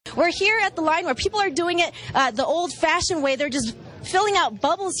We're here at the line where people are doing it the old-fashioned way. They're just filling out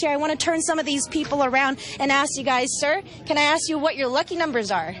bubbles here. I want to turn some of these people around and ask you guys, sir, can I ask you what your lucky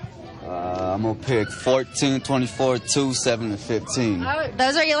numbers are? I'm going to pick 14, 24, 2, 7, and 15. Oh,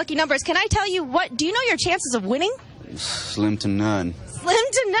 those are your lucky numbers. Can I tell you do you know your chances of winning? Slim to none. Slim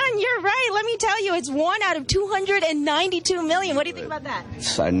to none, you're right. Let me tell you, it's 1 out of 292 million. What do you think about that?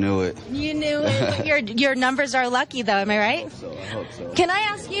 I knew it. You knew it. Your numbers are lucky, though. Am I right? I hope so. Can I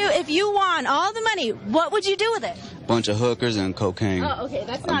ask you, if you won all the money, what would you do with it? Bunch of hookers and cocaine. Oh, okay,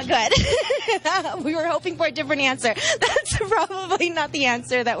 that's not good. We were hoping for a different answer. That's probably not the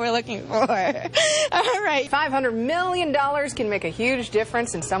answer that we're looking for. All right. $500 million can make a huge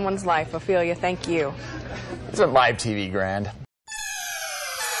difference in someone's life. Ophelia, thank you. It's a live TV grand.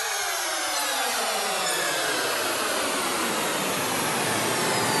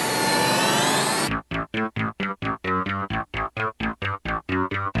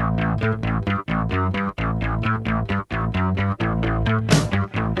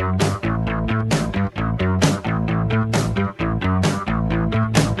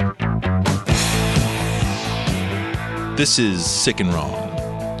 This is Sick and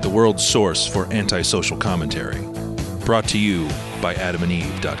Wrong, the world's source for antisocial commentary. Brought to you by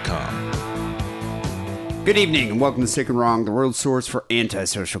adamandeve.com. Good evening and welcome to Sick and Wrong, the world's source for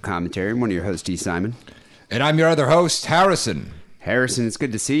antisocial commentary. I'm one of your hosts, D. Simon. And I'm your other host, Harrison. Harrison, it's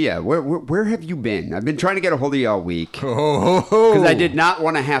good to see you. Where have you been? I've been trying to get a hold of you all week. Because I did not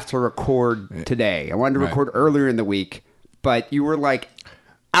want to have to record today. I wanted to record earlier in the week, but you were like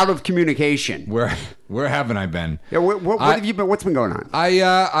out of communication. Where haven't I been? Yeah, what have you been? What's been going on?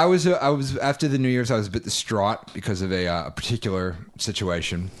 I was after the New Year's. I was a bit distraught because of a particular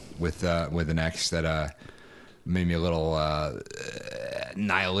situation with an ex that made me a little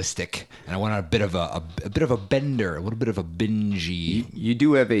nihilistic, and I went on a bit of a bender, a little bit of a bingey. You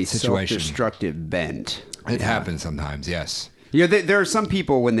do have a situation. self-destructive bent. It happens sometimes, yes. Yeah, there are some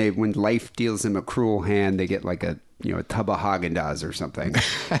people when life deals them a cruel hand, they get like a tub of Haagen-Dazs or something,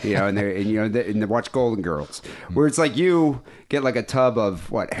 and they watch Golden Girls, where it's like you get like a tub of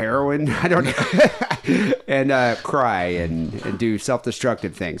heroin, I don't know, and cry and do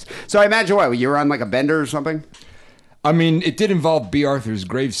self-destructive things. So I imagine you were on like a bender or something. I mean, it did involve B. Arthur's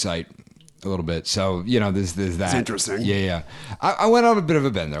gravesite a little bit, so there's that. It's interesting. Yeah. I went on a bit of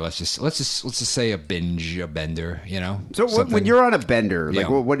a bender. Let's just say a bender. So when you're on a bender,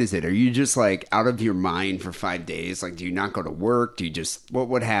 what is it? Are you just like out of your mind for 5 days? Like, do you not go to work? Do you just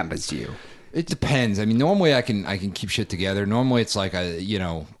what happens to you? It depends. I mean, normally I can keep shit together. Normally it's like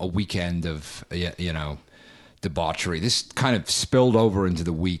a weekend of debauchery. This kind of spilled over into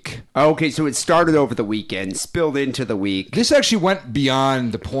the week. Okay, so it started over the weekend, spilled into the week. This actually went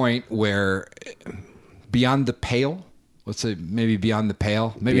beyond the point where, beyond the pale. Let's say maybe beyond the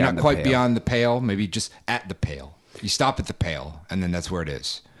pale. Maybe beyond not quite pale. Beyond the pale. Maybe just at the pale. You stop at the pale, and then that's where it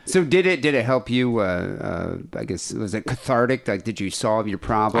is. So did it help you? I guess, was it cathartic? Like, did you solve your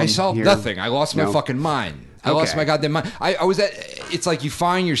problem? I solved nothing. I lost my fucking mind. I lost my goddamn mind. I was at. It's like you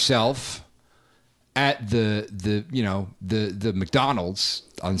find yourself at the McDonald's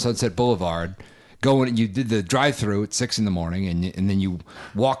on Sunset Boulevard, you did the drive-thru at 6 a.m, and then you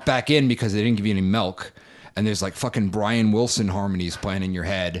walk back in because they didn't give you any milk, and there's like fucking Brian Wilson harmonies playing in your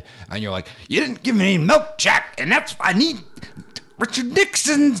head, and you're like, you didn't give me any milk, Jack, and I need Richard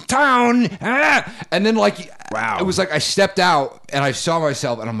Nixon's town, and then wow, it was like I stepped out and I saw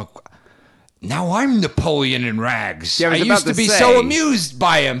myself, and I'm like, now I'm Napoleon in rags. Yeah, I used to be so amused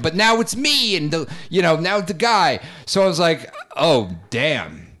by him, but now it's me and now the guy. So I was like, oh,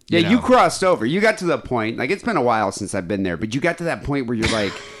 damn. Yeah, you crossed over. You got to the point, like, it's been a while since I've been there, but you got to that point where you're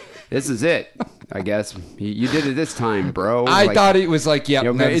like, this is it, I guess. You did it this time, bro. I thought it was like, yeah,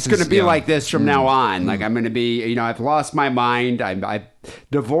 it's going to be like this from now on. Like, I'm going to be, I've lost my mind. I've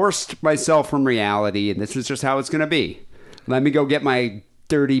divorced myself from reality, and this is just how it's going to be. Let me go get my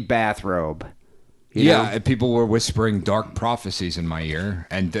dirty bathrobe. You know? And people were whispering dark prophecies in my ear,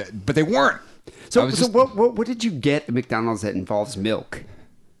 but they weren't. So what did you get at McDonald's that involves milk?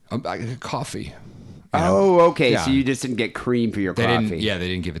 I got coffee. Oh, okay. Yeah. So you just didn't get cream for your coffee. They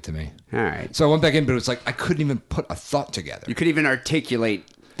didn't give it to me. All right. So I went back in, but it was like I couldn't even put a thought together. You couldn't even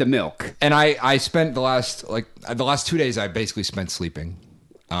articulate the milk. And I spent the last 2 days I basically spent sleeping.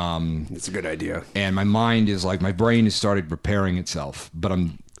 That's a good idea. And my mind is my brain has started repairing itself, but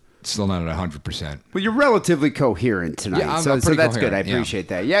I'm still not at 100%. Well, you're relatively coherent tonight, yeah, so that's coherent. good. I appreciate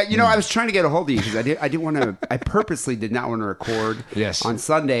that. Yeah, I was trying to get a hold of you because I didn't want to. I purposely did not want to record on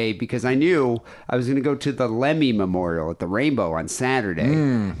Sunday because I knew I was going to go to the Lemmy Memorial at the Rainbow on Saturday,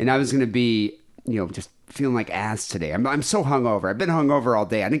 and I was going to be just feeling like ass today. I'm so hungover. I've been hungover all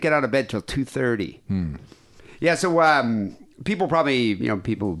day. I didn't get out of bed till 2:30. Yeah, so people probably,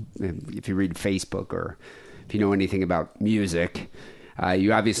 people, if you read Facebook or if you know anything about music,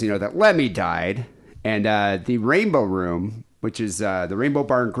 you obviously know that Lemmy died. And the Rainbow Room, which is the Rainbow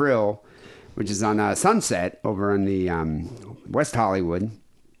Bar and Grill, which is on Sunset over on the West Hollywood,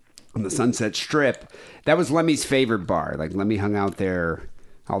 on the Sunset Strip, that was Lemmy's favorite bar. Like, Lemmy hung out there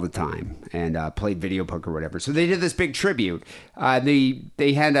all the time and played video poker or whatever. So they did this big tribute.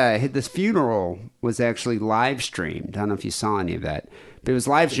 They had this funeral was actually live streamed. I don't know if you saw any of that, but it was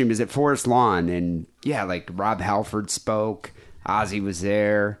live streamed. It was at Forest Lawn, and yeah, like Rob Halford spoke. Ozzy was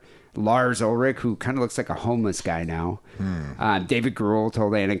there. Lars Ulrich, who kind of looks like a homeless guy now. David Grohl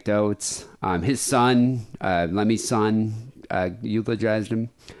told anecdotes. His son, Lemmy's son, eulogized him.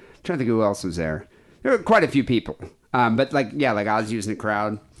 I'm trying to think who else was there. There were quite a few people. But like Ozzy was in the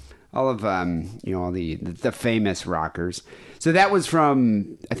crowd. All of, all the famous rockers. So that was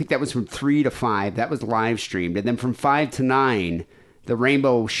from 3 to 5. That was live streamed. And then from 5 to 9, the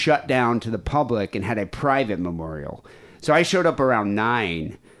Rainbow shut down to the public and had a private memorial. So I showed up around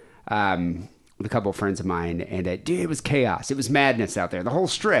 9 with a couple of friends of mine, and it was chaos. It was madness out there. The whole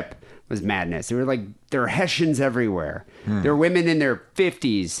strip was madness. There were Hessians everywhere. There were women in their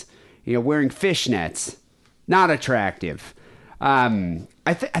 50s, wearing fishnets. Not attractive. I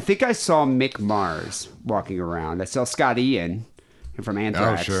think I saw Mick Mars walking around. I saw Scott Ian from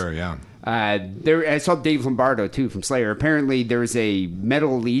Anthrax. Oh, sure, yeah. I saw Dave Lombardo, too, from Slayer. Apparently, there's a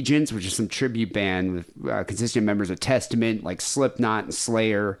Metal Allegiance, which is some tribute band with consistent members of Testament, like Slipknot and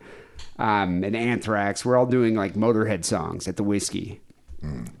Slayer, and Anthrax. We're all doing, like, Motorhead songs at the Whiskey.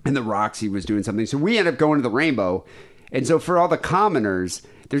 And the Roxy was doing something. So we ended up going to the Rainbow. And so for all the commoners,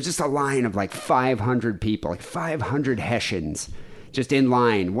 there's just a line of like 500 people, like 500 Hessians just in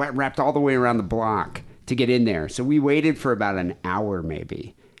line, wrapped all the way around the block to get in there. So we waited for about an hour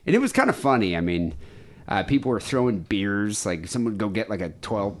maybe. And it was kind of funny. I mean, people were throwing beers. Like someone would go get like a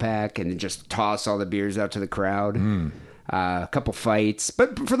 12-pack and just toss all the beers out to the crowd. A couple fights.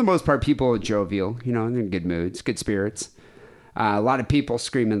 But for the most part, people are jovial, they're in good moods, good spirits. A lot of people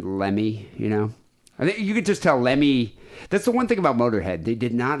screaming Lemmy, I think you could just tell Lemmy. That's the one thing about Motorhead. They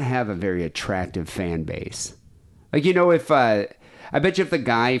did not have a very attractive fan base. Like, if I bet you if the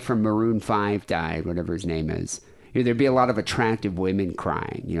guy from Maroon 5 died, whatever his name is, there'd be a lot of attractive women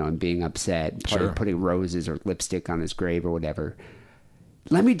crying, and being upset, putting roses or lipstick on his grave or whatever.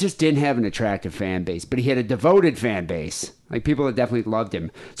 Lemmy just didn't have an attractive fan base, but he had a devoted fan base. Like, people that definitely loved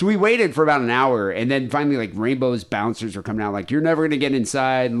him. So we waited for about an hour, and then finally, like, Rainbow's bouncers were coming out, like, you're never going to get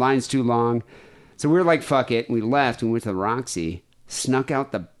inside, line's too long. So we were like, fuck it. And we left and went to the Roxy, snuck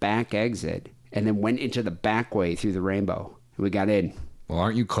out the back exit, and then went into the back way through the Rainbow. And we got in. Well,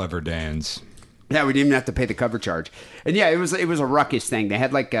 aren't you clever, Dans? Yeah, we didn't even have to pay the cover charge. And yeah, it was a ruckus thing. They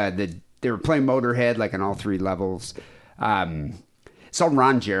had like they were playing Motorhead like on all 3 levels. Saw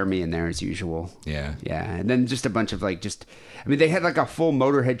Ron Jeremy in there as usual. Yeah. Yeah. And then just a bunch of they had like a full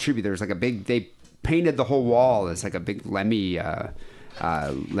Motorhead tribute. There was like they painted the whole wall as like a big Lemmy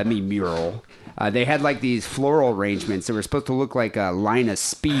mural. They had like these floral arrangements that were supposed to look like a line of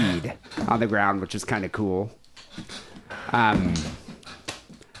speed on the ground, which is kind of cool.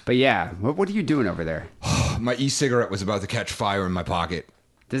 But yeah, what are you doing over there? My e-cigarette was about to catch fire in my pocket.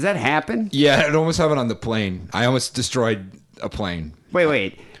 Does that happen? Yeah, it almost happened on the plane. I almost destroyed a plane.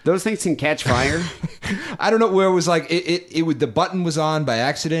 Wait. Those things can catch fire? I don't know where it was like the button was on by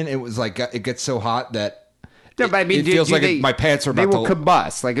accident. It was like it gets so hot that no, but I mean, it feels like my pants are about to... They will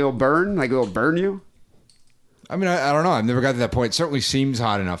combust. Like it'll burn? Like it'll burn you? I mean, I don't know. I've never got to that point. It certainly seems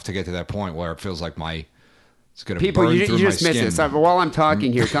hot enough to get to that point where it feels like it's going to burn through my skin. You just missed this. While I'm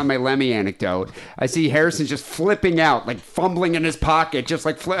talking here, telling my Lemmy anecdote, I see Harrison just flipping out, like fumbling in his pocket, just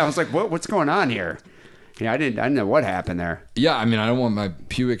like I was like, what's going on here? Yeah, I didn't know what happened there. Yeah, I mean, I don't want my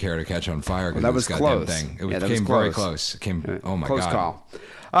pubic hair to catch on fire because that was close. Thing. It came very close. It came. Oh my close god. Close call.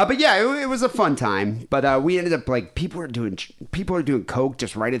 But yeah, it was a fun time. But we ended up like people are doing coke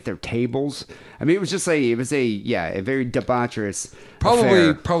just right at their tables. I mean, it was a very debaucherous.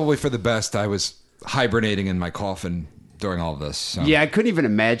 Probably for the best. I was hibernating in my coffin during all of this. So. Yeah, I couldn't even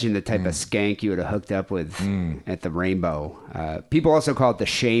imagine the type of skank you would have hooked up with at the Rainbow. People also call it the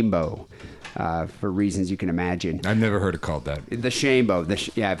Shameow. For reasons you can imagine. I've never heard it called that. The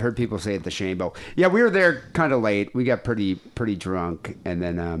Shameow. I've heard people say it the Shameow. Yeah, we were there kind of late. We got pretty drunk, and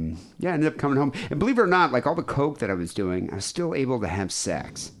then ended up coming home. And believe it or not, like all the coke that I was doing, I was still able to have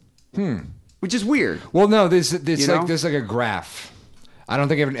sex. Which is weird. Well, no, there's like a graph. I don't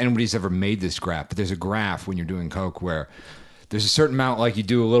think anybody's ever made this graph, but there's a graph when you're doing coke where there's a certain amount, like you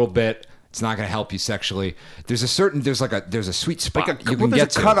do a little bit. It's not going to help you sexually. There's a sweet spot Like you can there's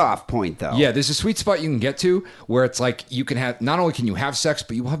get a to. cutoff point, though. Yeah, there's a sweet spot you can get to where it's like you can have, not only can you have sex,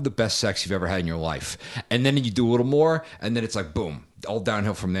 but you will have the best sex you've ever had in your life. And then you do a little more, and then it's like, boom, all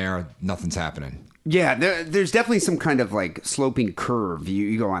downhill from there. Nothing's happening. Yeah, there's definitely some kind of like sloping curve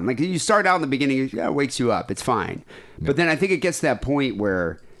you go on. Like you start out in the beginning, it wakes you up. It's fine. But then I think it gets to that point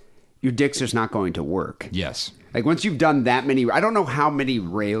where your dick's just not going to work. Yes. Like once you've done that many, I don't know how many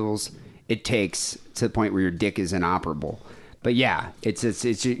rails it takes to the point where your dick is inoperable. But yeah, it's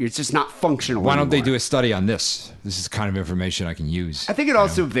just not functional. Why don't they anymore. do a study on this? This is kind of information I can use. I think it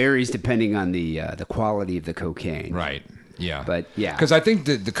also varies depending on the quality of the cocaine. Right. Yeah. But yeah. Because I think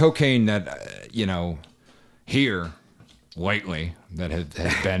the cocaine that, here lately that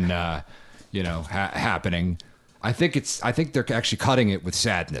has been, happening, I think they're actually cutting it with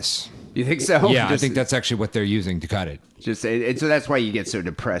sadness. You think so? Yeah, I think that's actually what they're using to cut it. So that's why you get so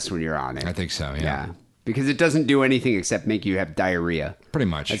depressed when you're on it. I think so, Yeah. Because it doesn't do anything except make you have diarrhea. Pretty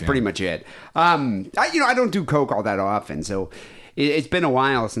much. That's pretty much it. I don't do coke all that often, so it's been a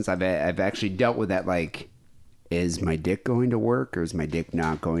while since I've actually dealt with that. Like, is my dick going to work or is my dick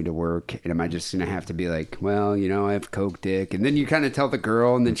not going to work? And am I just going to have to be like, well, I have coke dick, and then you kind of tell the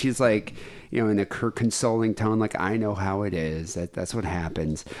girl, and then she's like, in her consoling tone, like, I know how it is. That's what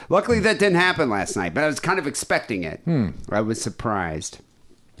happens. Luckily, that didn't happen last night, but I was kind of expecting it. I was surprised.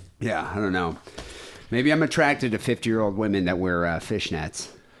 Yeah, I don't know. Maybe I'm attracted to 50-year-old women that wear fishnets.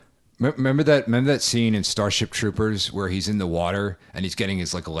 Remember that scene in Starship Troopers where he's in the water and he's getting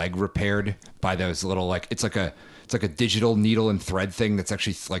his leg repaired by those little it's like a digital needle and thread thing that's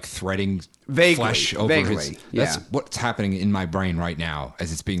actually like threading flesh over his. That's what's happening in my brain right now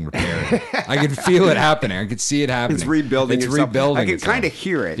as it's being repaired. I can feel it happening. I can see it happening. It's rebuilding. It's rebuilding. I can kind of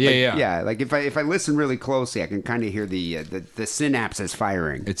hear it. Yeah. Like if I listen really closely, I can kind of hear the synapses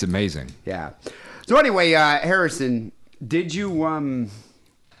firing. It's amazing. Yeah. So anyway, Harrison, did you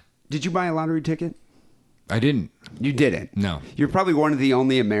buy a lottery ticket? I didn't. You didn't? No. You're probably one of the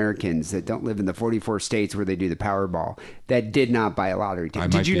only Americans that don't live in the 44 states where they do the Powerball that did not buy a lottery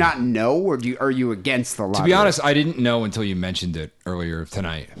ticket. Did you not know, or are you against the lottery? To be honest, I didn't know until you mentioned it earlier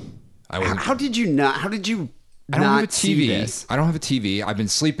tonight. How did you not? How did you I don't have a see TV. this? I don't have a TV. I've been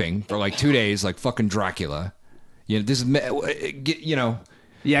sleeping for like 2 days, like fucking Dracula. This is,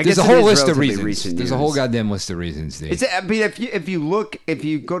 Yeah, there's a whole list of reasons. There's a whole goddamn list of reasons. Dude. I mean, if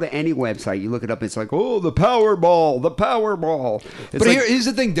you go to any website, you look it up. It's like, oh, the Powerball. But here's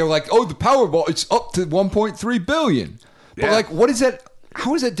the thing: they're like, oh, the Powerball, it's up to 1.3 billion. But like, what is that?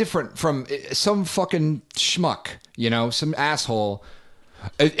 How is that different from some fucking schmuck? Some asshole.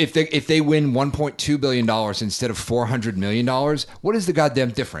 If they win 1.2 billion dollars instead of 400 million dollars, what is the goddamn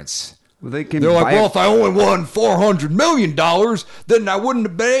difference? Well, they're like, well, if I only won $400 million, then I wouldn't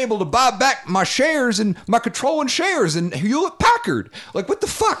have been able to buy back my shares and my controlling shares in Hewlett Packard. Like, what the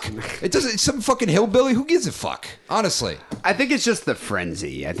fuck? It's some fucking hillbilly. Who gives a fuck? Honestly. I think it's just the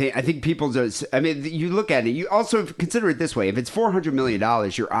frenzy. I think people just, you look at it, you also consider it this way. If it's $400 million,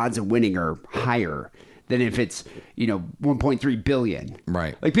 your odds of winning are higher than if it's, 1.3 billion.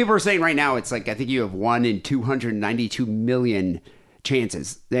 Right. Like people are saying right now, it's like, I think you have 1 in 292 million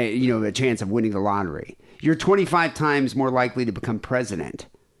chances, a chance of winning the lottery. You're 25 times more likely to become president.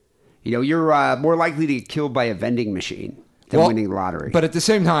 You're more likely to get killed by a vending machine than winning the lottery. But at the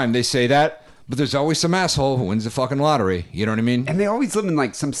same time, they say that, but there's always some asshole who wins the fucking lottery. You know what I mean? And they always live in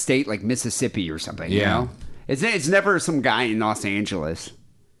like some state like Mississippi or something. Yeah. It's never some guy in Los Angeles.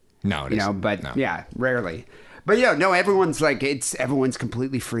 No, it isn't. But no. Yeah, rarely. But everyone's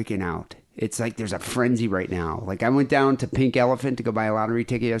completely freaking out. It's like there's a frenzy right now. Like I went down to Pink Elephant to go buy a lottery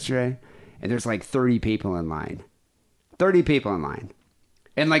ticket yesterday, and there's like 30 people in line. 30 people in line.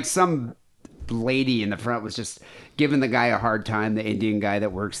 And like some lady in the front was just giving the guy a hard time, the Indian guy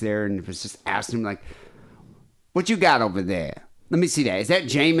that works there, and was just asking him like, what you got over there? Let me see that. Is that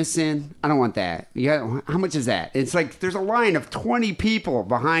Jameson? I don't want that. How much is that? It's like there's a line of 20 people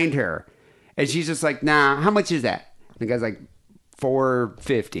behind her. And she's just like, nah, how much is that? And the guy's like,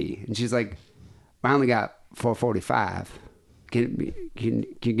 $4.50, and she's like, I only got $4.45. Can you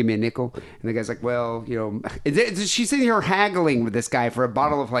give me a nickel? And the guy's like, well, she's sitting here haggling with this guy for a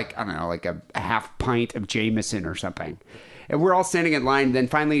bottle of like, I don't know, like a half pint of Jameson or something. And we're all standing in line. And then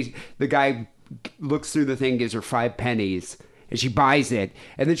finally the guy looks through the thing, gives her 5 pennies, and she buys it.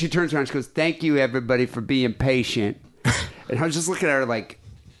 And then she turns around and she goes, thank you everybody for being patient. And I was just looking at her like,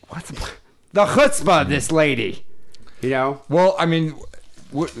 what's the chutzpah of this lady? Well, I mean,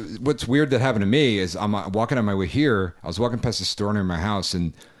 what's weird that happened to me is I'm walking on my way here. I was walking past the store near my house,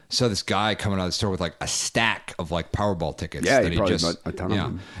 and saw this guy coming out of the store with like a stack of like Powerball tickets. Yeah, that he probably bought a ton of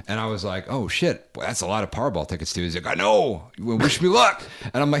them. And I was like, oh shit, boy, that's a lot of Powerball tickets, dude. He's like, I know. Wish me luck.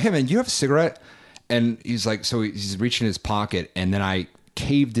 And I'm like, hey man, do you have a cigarette? And he's like, so he's reaching in his pocket, and then I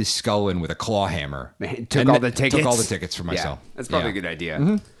caved his skull in with a claw hammer. Took all the tickets. Took all the tickets for myself. Yeah, that's probably a good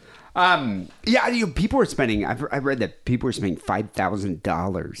idea. People were spending. I read that people were spending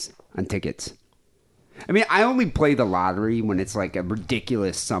 $5,000 on tickets. I mean, I only play the lottery when it's like a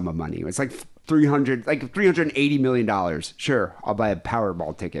ridiculous sum of money. It's like $380 million. Sure, I'll buy a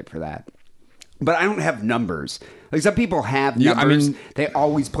Powerball ticket for that. But I don't have numbers. Like some people have numbers. I mean, they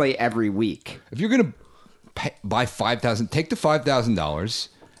always play every week. If you're gonna buy $5,000, take the $5,000,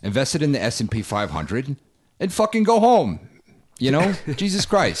 invest it in the S&P 500, and fucking go home. You know, Jesus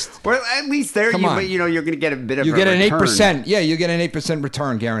Christ. Well, at least there, you're going to get a bit of you a get an return. 8%. Yeah, you get an 8%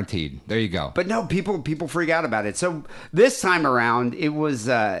 return guaranteed. There you go. But no, people freak out about it. So this time around, it was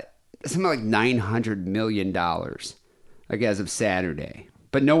something like $900 million, like as of Saturday.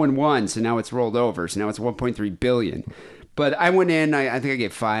 But no one won, so now it's rolled over. So now it's $1.3 billion. But I went in. I think I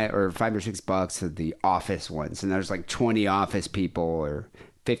get $5 or $6 of the office ones, and there's like 20 office people or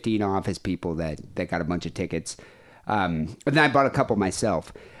 15 office people that got a bunch of tickets. And then I bought a couple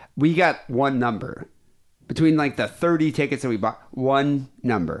myself. We got one number. Between like the 30 tickets that we bought, one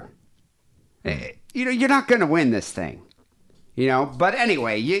number. You're not going to win this thing. But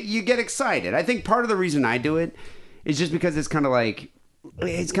anyway, you get excited. I think part of the reason I do it is just because it's kind of like,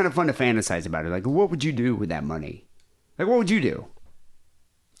 it's kind of fun to fantasize about it. Like, what would you do with that money? Like, what would you do?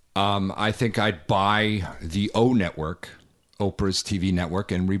 I think I'd buy the O Network, Oprah's TV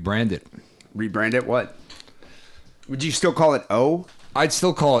network, and rebrand it. Rebrand it what? Would you still call it O? I'd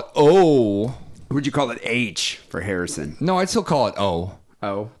still call it O. Would you call it H for Harrison? No, I'd still call it O.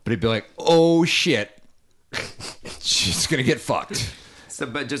 Oh. But he'd be like, oh shit. She's going to get fucked.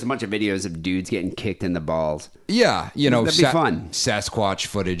 But just a bunch of videos of dudes getting kicked in the balls. Yeah, that'd be fun. Sasquatch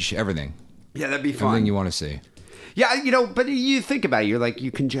footage, everything. Yeah, that'd be fun. Everything you want to see. Yeah, but you think about it. You're like,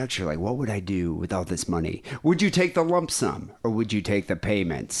 you conjecture, like, what would I do with all this money? Would you take the lump sum or would you take the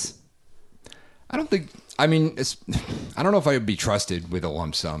payments? I don't know if I would be trusted with a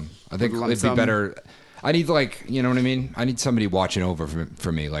lump sum. I think it'd be better. I need you know what I mean? I need somebody watching over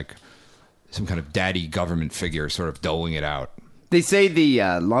for me, like some kind of daddy government figure sort of doling it out. They say the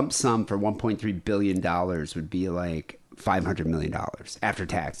lump sum for $1.3 billion would be like $500 million after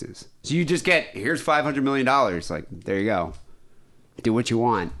taxes. So you just get, here's $500 million. Like, there you go. Do what you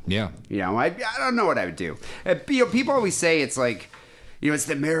want. Yeah. I don't know what I would do. People always say it's like, it's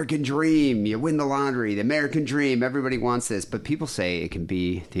the American dream. You win the lottery, the American dream. Everybody wants this. But people say it can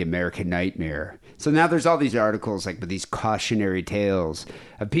be the American nightmare. So now there's all these articles like with these cautionary tales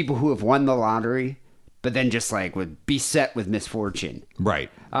of people who have won the lottery, but then just like would be beset with misfortune. Right.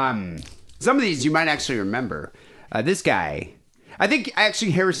 Some of these you might actually remember. This guy, I think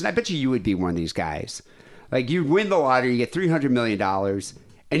actually, Harrison, I bet you would be one of these guys. Like you win the lottery, you get $300 million.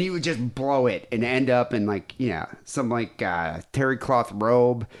 And you would just blow it and end up in some terry cloth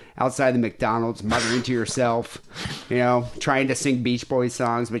robe outside the McDonald's, muttering to yourself, trying to sing Beach Boys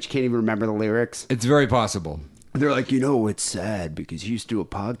songs, but you can't even remember the lyrics. It's very possible. They're like, it's sad because he used to do a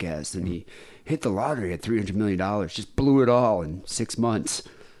podcast and he hit the lottery at $300 million, just blew it all in 6 months.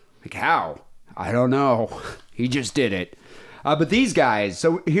 Like how? I don't know. He just did it. But these guys.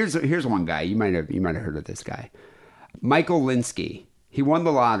 So here's one guy. You might have heard of this guy, Michael Linsky. He won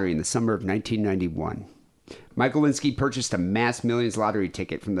the lottery in the summer of 1991. Michael Linsky purchased a Mass Millions lottery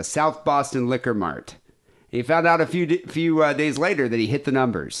ticket from the South Boston Liquor Mart. He found out a few days later that he hit the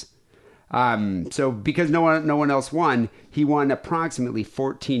numbers. So because no one else won, he won approximately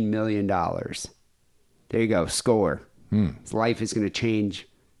 $14 million. There you go, score. His life is going to change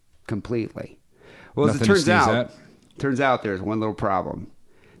completely. Well, as it turns out there's one little problem.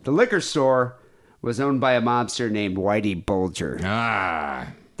 The liquor store was owned by a mobster named Whitey Bulger.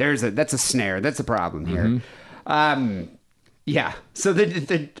 That's a snare. That's a problem here. Yeah. So the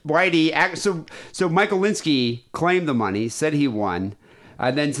Whitey. So Michael Linsky claimed the money, said he won.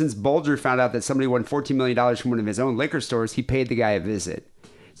 Then since Bulger found out that somebody won $14 million from one of his own liquor stores, he paid the guy a visit.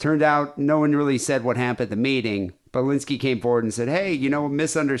 Turned out no one really said what happened at the meeting, but Linsky came forward and said, hey,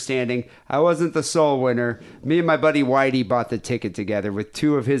 misunderstanding. I wasn't the sole winner. Me and my buddy Whitey bought the ticket together with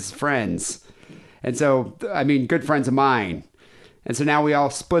two of his friends. And so, good friends of mine. And so now we all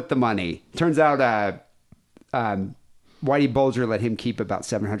split the money. Turns out Whitey Bulger let him keep about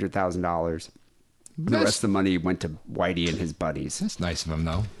 $700,000. The rest of the money went to Whitey and his buddies. That's nice of him,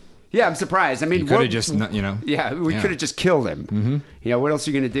 though. Yeah, I'm surprised. We could have just, Yeah, we could have just killed him. Mm-hmm. What else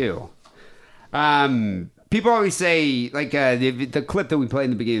are you going to do? People always say, like, the clip that we played in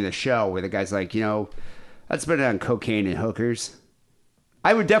the beginning of the show where the guy's like, I'd spend it on cocaine and hookers.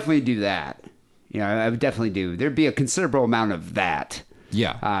 I would definitely do that. I would definitely do. There'd be a considerable amount of that.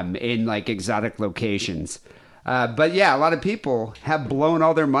 Yeah. In, like, exotic locations. But, yeah, a lot of people have blown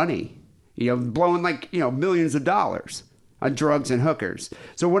all their money. Blowing, like, millions of dollars on drugs and hookers.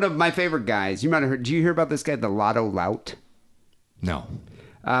 So one of my favorite guys, you might have heard, do you hear about this guy, the Lotto Lout? No.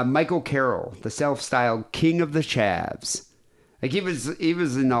 Michael Carroll, the self-styled king of the chavs. Like, he was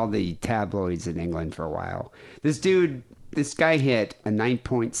in all the tabloids in England for a while. This guy hit a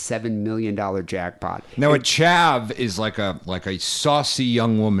 $9.7 million jackpot. Now, a chav is like a saucy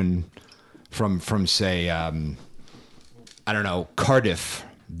young woman from say, I don't know, Cardiff,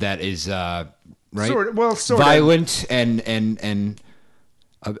 that is, right? Sort of. Violent and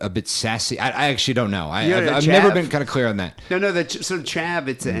a bit sassy. I actually don't know. I've never been kind of clear on that. No. So chav,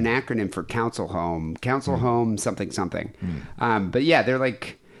 it's an acronym for council home, something. But yeah, they're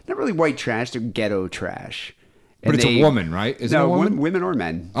like not really white trash. They're ghetto trash. But it's a woman, right? Is it a woman? Women or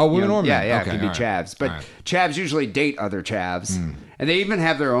men. Oh, women or men. Yeah, okay, it could be chavs. But chavs usually date other chavs. And they even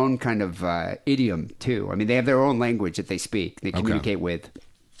have their own kind of idiom, too. I mean, they have their own language that they speak, they communicate with.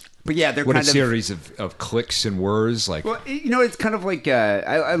 But yeah, they're what kind a series of clicks and words. Like, well, it's kind of like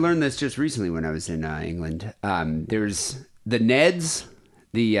I learned this just recently when I was in England. There's the Neds,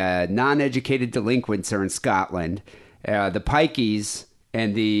 the non-educated delinquents are in Scotland, the Pikeys,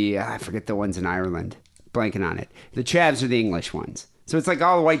 and the I forget the ones in Ireland. Blanking on it. The chavs are the English ones. So it's like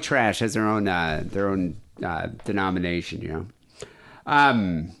all the white trash has their own denomination.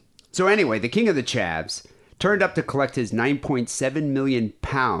 So anyway, the king of the chavs turned up to collect his 9.7 million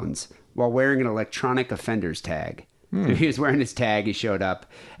pounds while wearing an electronic offender's tag. So he was wearing his tag, he showed up.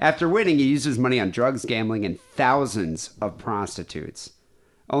 After winning, he used his money on drugs, gambling, and thousands of prostitutes,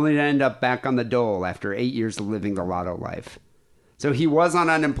 only to end up back on the dole after 8 years of living the lotto life. So he was on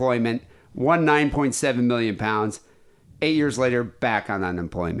unemployment, won 9.7 million pounds, 8 years later, back on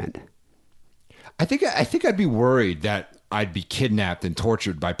unemployment. I think I'd be worried that I'd be kidnapped and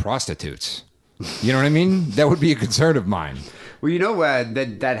tortured by prostitutes. You know what I mean? That would be a concern of mine. Well,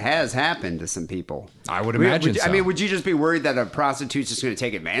 that has happened to some people. I would imagine so. I mean, would you just be worried that a prostitute's just going to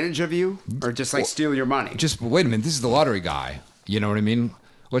take advantage of you? Or just, like, steal your money? Just, wait a minute, this is the lottery guy. You know what I mean?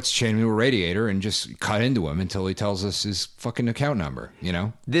 Let's chain him to a radiator and just cut into him until he tells us his fucking account number,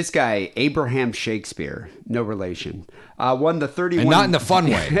 This guy, Abraham Shakespeare, no relation, won the 31... And not in the fun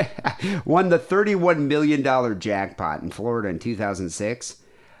way. Won the $31 million jackpot in Florida in 2006.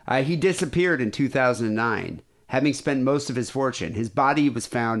 He disappeared in 2009, having spent most of his fortune. His body was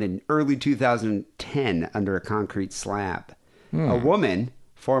found in early 2010 under a concrete slab. A woman,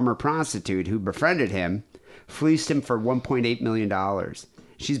 former prostitute, who befriended him, fleeced him for $1.8 million.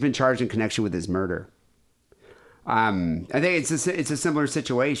 She's been charged in connection with his murder. I think it's a similar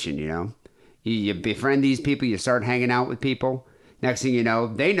situation, You befriend these people, you start hanging out with people. Next thing you know,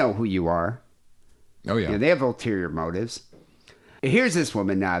 they know who you are. Oh, yeah. They have ulterior motives. Here's this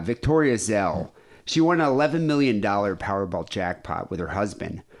woman, Victoria Zell. She won an $11 million Powerball jackpot with her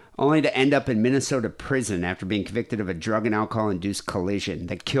husband, only to end up in Minnesota prison after being convicted of a drug and alcohol-induced collision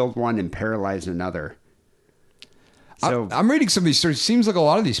that killed one and paralyzed another. So I'm reading some of these stories. It seems like a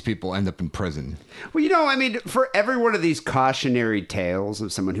lot of these people end up in prison. Well, for every one of these cautionary tales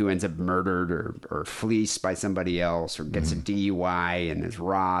of someone who ends up murdered or fleeced by somebody else or gets a DUI and is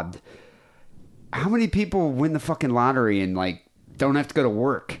robbed, how many people win the fucking lottery and, like, don't have to go to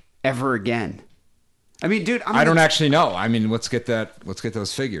work ever again? I mean, dude, I don't actually know. I mean, let's get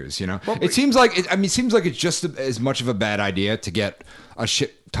those figures, Well, it seems like it's just as much of a bad idea to get a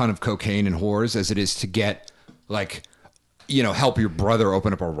shit ton of cocaine and whores as it is to get, like, help your brother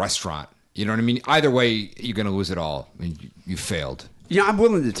open up a restaurant. You know what I mean? Either way, you're going to lose it all. I mean, you failed. I'm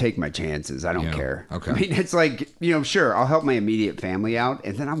willing to take my chances. I don't care. Okay. I mean, it's like, sure, I'll help my immediate family out,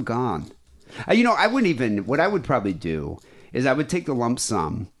 and then I'm gone. What I would probably do is I would take the lump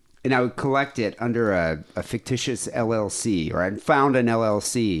sum, and I would collect it under a fictitious LLC, or I'd found an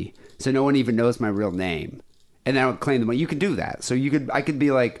LLC, so no one even knows my real name. And then I would claim the money. You could do that. So I could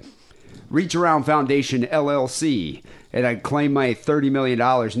be like, Reach Around Foundation LLC, and I'd claim my $30 million.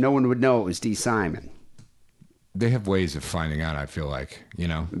 No one would know it was D. Simon. They have ways of finding out, I feel like,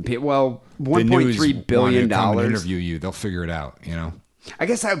 Well, $1.3 billion. Come and interview you. They'll figure it out, I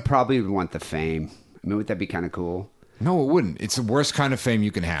guess I would probably want the fame. I mean, would that be kind of cool? No, it wouldn't. It's the worst kind of fame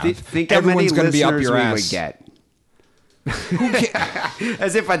you can have. Think everyone's going to be up your ass. Would get.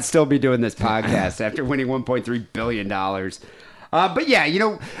 As if I'd still be doing this podcast after winning $1.3 billion. But yeah,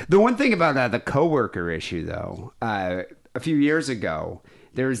 the one thing about the coworker issue, though, a few years ago,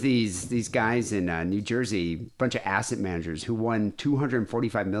 There's these guys in New Jersey, a bunch of asset managers who won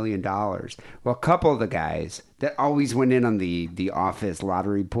 $245 million. Well, a couple of the guys that always went in on the office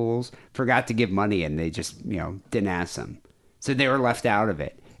lottery pools forgot to give money, and they just, didn't ask them. So they were left out of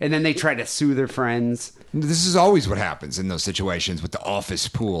it. And then they tried to sue their friends. This is always what happens in those situations with the office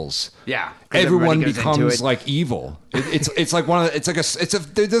pools. Yeah, everyone becomes like evil. It's like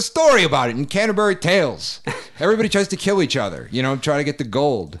there's a story about it in Canterbury Tales. Everybody tries to kill each other, try to get the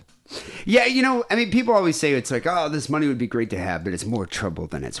gold. Yeah, people always say it's like, oh, this money would be great to have, but it's more trouble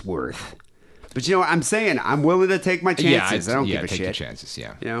than it's worth. But I'm saying I'm willing to take my chances. I don't give a shit. Take your chances.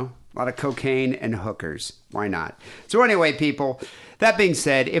 Yeah, a lot of cocaine and hookers. Why not? So anyway, people. That being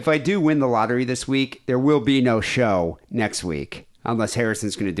said, if I do win the lottery this week, there will be no show next week unless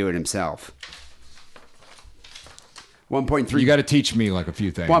Harrison's going to do it himself. 1.3. You got to teach me like a few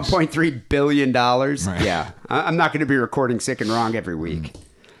things. $1.3 billion. Right. Yeah, I'm not going to be recording Sick and Wrong every week.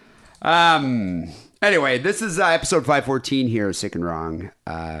 Anyway, this is episode 514 here of Sick and Wrong.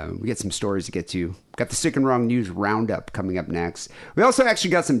 We got some stories to get to. Got the Sick and Wrong News Roundup coming up next. We also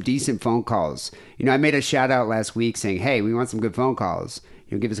actually got some decent phone calls. I made a shout out last week saying, hey, we want some good phone calls.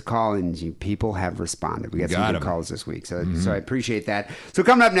 Give us a call, and people have responded. We got some good calls this week, so I appreciate that. So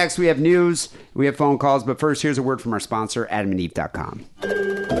coming up next, we have news, we have phone calls, but first, here's a word from our sponsor, AdamandEve.com.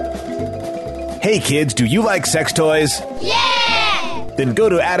 Hey kids, do you like sex toys? Yeah! Then go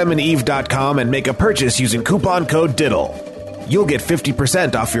to AdamandEve.com and make a purchase using coupon code DIDDLE. You'll get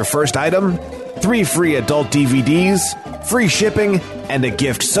 50% off your first item, 3 free adult DVDs, free shipping, and a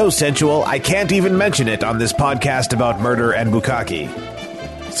gift so sensual I can't even mention it on this podcast about murder and bukkake.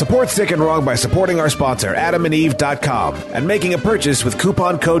 Support Sick and Wrong by supporting our sponsor, AdamandEve.com, and making a purchase with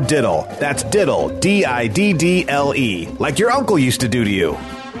coupon code DIDDLE. That's DIDDLE, D-I-D-D-L-E, like your uncle used to do to you.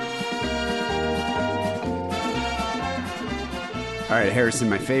 All right, Harrison,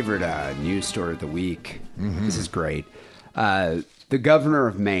 my favorite news story of the week. This is great. The governor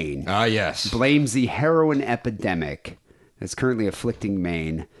of Maine blames the heroin epidemic that's currently afflicting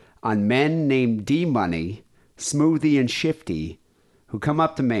Maine on men named D-Money, Smoothie, and Shifty, who come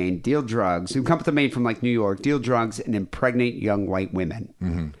up to Maine, deal drugs, who come up to Maine from like New York, deal drugs, and impregnate young white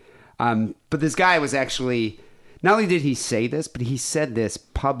women. But this guy was actually, not only did he say this, but he said this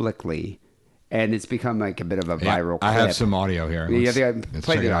publicly, and it's become like a bit of a viral clip. I have some audio here. Let's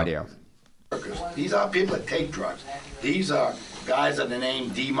play the audio. These are people that take drugs. These are guys that are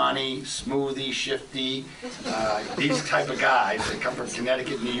named D-Money, Smoothie, Shifty, these type of guys that come from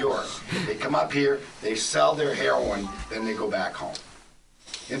Connecticut, New York. They come up here, they sell their heroin, then they go back home.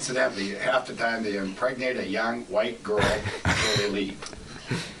 Incidentally, half the time they impregnate a young white girl before they leave.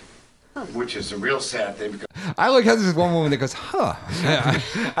 Which is a real sad thing. Because I like how there's one woman that goes, huh.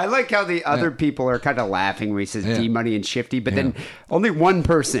 I like how the other people are kind of laughing when he says D-Money and Shifty, but then only one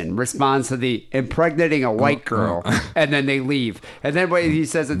person responds to the impregnating a white girl, and then they leave. And then what he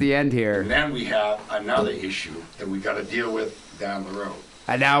says at the end here. And then we have another issue that we got to deal with down the road.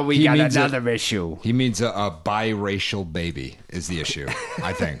 And now we got another issue. He means a biracial baby is the issue,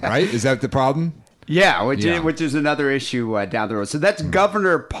 I think, right? Is that the problem? Yeah, which is another issue down the road. So that's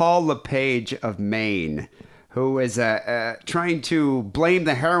Governor Paul LePage of Maine, who is trying to blame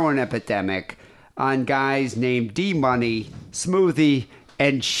the heroin epidemic on guys named D-Money, Smoothie,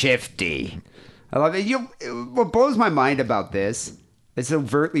 and Shifty. I love it. What blows my mind about this, it's an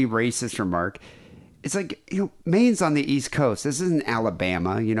overtly racist remark. It's like, Maine's on the East Coast. This isn't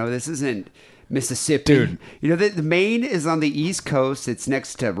Alabama. This isn't Mississippi. Dude. The Maine is on the East Coast. It's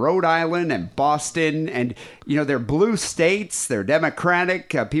next to Rhode Island and Boston. And, they're blue states. They're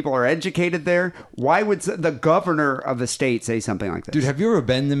Democratic. People are educated there. Why would the governor of the state say something like this? Dude, have you ever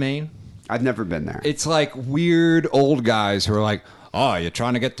been to Maine? I've never been there. It's like weird old guys who are like, oh, you're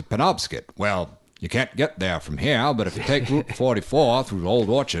trying to get to Penobscot. Well, you can't get there from here, but if you take Route 44 through Old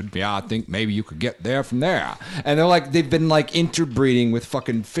Orchard, I think maybe you could get there from there. And they're like, they've been like interbreeding with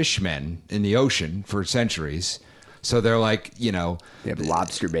fucking fishmen in the ocean for centuries. So they're like, They have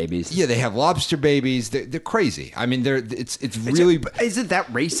lobster babies. Yeah, they have lobster babies. They're crazy. I mean, it's really... Isn't that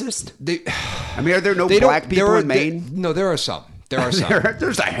racist? Are there no black people in Maine? No, there are some. There's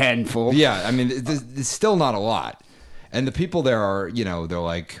a handful. Yeah, I mean, there's still not a lot. And the people there are, they're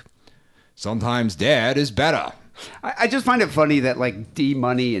like... Sometimes dad is better. I just find it funny that like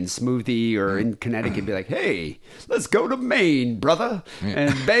D-Money and Smoothie or in Connecticut be like, hey, let's go to Maine, brother,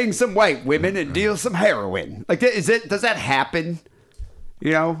 and bang some white women and deal some heroin. Like, does that happen?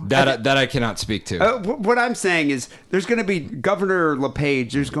 That I cannot speak to. What I'm saying is there's going to be Governor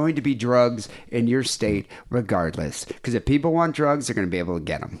LePage. There's going to be drugs in your state regardless. Because if people want drugs, they're going to be able to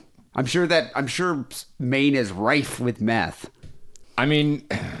get them. I'm sure Maine is rife with meth. I mean,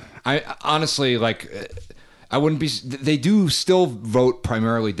 I honestly, like, I wouldn't be... They do still vote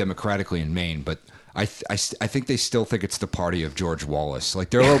primarily democratically in Maine, but I think they still think it's the party of George Wallace. Like,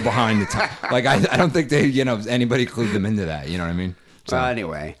 they're a little behind the time. Like, I don't think they, anybody clued them into that. You know what I mean? So. Well,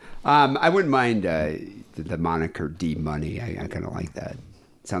 anyway, I wouldn't mind the moniker D Money. I kind of like that.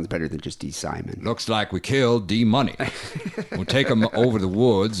 Sounds better than just D Simon. Looks like we killed D Money. We'll take him over the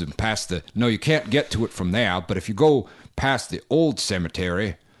woods and past the... No, you can't get to it from there, but if you go past the old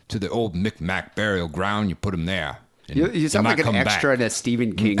cemetery to the old Micmac burial ground, you put him there. You sound like an extra in a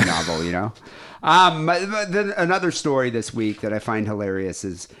Stephen King novel, Then another story this week that I find hilarious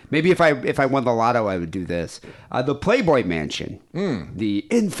is maybe if I won the lotto, I would do this. The Playboy Mansion, the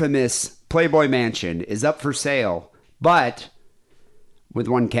infamous Playboy Mansion, is up for sale, but with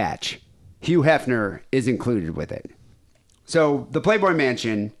one catch. Hugh Hefner is included with it. So the Playboy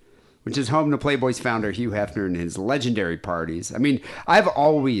Mansion, which is home to Playboy's founder Hugh Hefner and his legendary parties. I mean, I've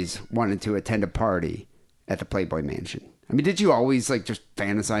always wanted to attend a party at the Playboy Mansion. I mean, did you always just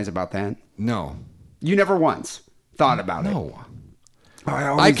fantasize about that? No. You never once thought about it? No.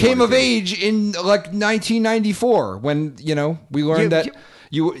 I came of age in 1994 when, we learned that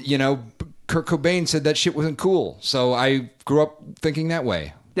Kurt Cobain said that shit wasn't cool. So I grew up thinking that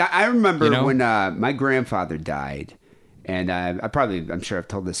way. Yeah, I remember when my grandfather died. And I'm sure I've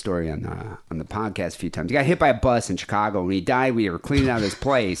told this story on the podcast a few times. He got hit by a bus in Chicago. When he died, we were cleaning out his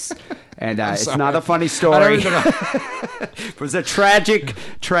place. And it's not a funny story. It was a tragic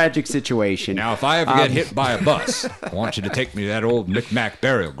situation. Now, if I ever get hit by a bus, I want you to take me to that old Micmac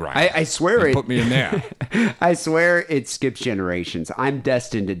burial ground. I swear it. Put me in there. I swear it skips generations. I'm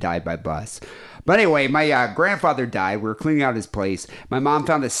destined to die by bus. But anyway, my grandfather died. We were cleaning out his place. My mom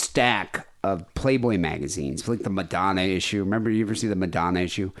found a stack of Playboy magazines, like the Madonna issue. Remember, you ever see the Madonna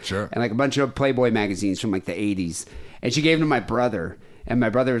issue? Sure. And a bunch of Playboy magazines from the 80s. And she gave them to my brother. And my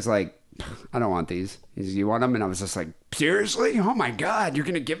brother was like, I don't want these. He said, you want them? And I was just like, seriously? Oh my God, you're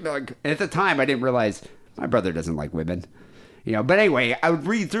going to give me at the time, I didn't realize my brother doesn't like women. But anyway, I would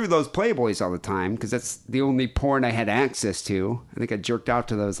read through those Playboys all the time because that's the only porn I had access to. I think I jerked out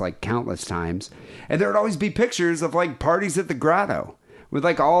to those countless times. And there would always be pictures of parties at the grotto with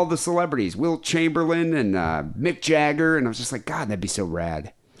all the celebrities, Wilt Chamberlain and Mick Jagger. And I was just like, God, that'd be so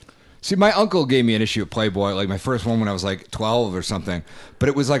rad. See, my uncle gave me an issue of Playboy, my first one when I was 12 or something. But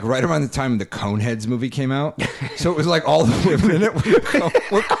it was right around the time the Coneheads movie came out. So it was all the women in it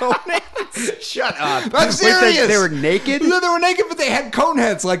were Coneheads. Shut up. I'm serious. Wait, they were naked? No, they were naked, but they had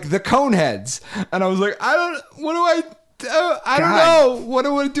Coneheads, the Coneheads. And I was like, I don't know. What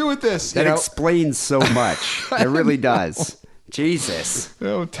do I do with this? That explains so much. It really does. Jesus.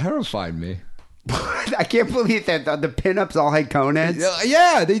 Oh, it terrified me. I can't believe that the pinups all had Coneheads.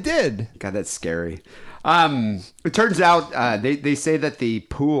 Yeah, they did. God, that's scary. It turns out they say that the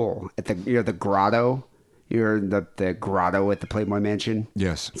pool at the grotto, the grotto at the Playboy Mansion.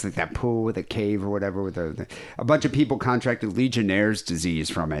 Yes, it's like that pool with a cave or whatever. With a bunch of people contracted Legionnaire's disease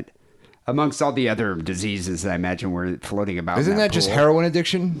from it, amongst all the other diseases that I imagine were floating about. Isn't in that pool. just heroin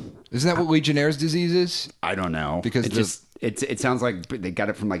addiction? Isn't that what Legionnaire's disease is? I don't know because it sounds like they got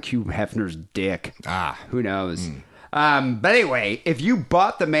it from Hugh Hefner's dick. Who knows? But anyway, if you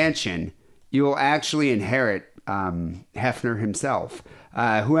bought the mansion, you will actually inherit Hefner himself.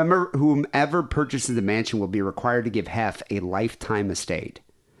 Whomever purchases the mansion will be required to give Hef a lifetime estate,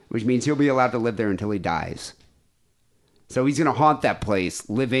 which means he'll be allowed to live there until he dies. So he's going to haunt that place,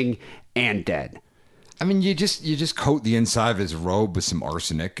 living and dead. I mean, you just coat the inside of his robe with some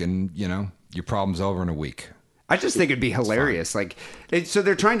arsenic, and your problem's over in a week. I just think it'd be hilarious. So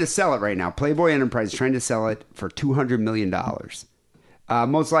they're trying to sell it right now. Playboy Enterprise is trying to sell it for $200 million.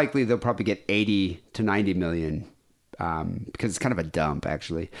 Most likely they'll probably get 80 to 90 million because it's kind of a dump,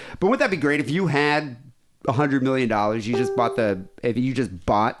 actually. But wouldn't that be great if you had $100 million? If you just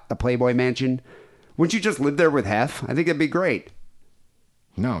bought a Playboy Mansion, wouldn't you just live there with Hef? I think that'd be great.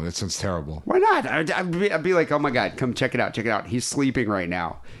 No, that sounds terrible. Why not? I'd be like, oh my God, come check it out. Check it out. He's sleeping right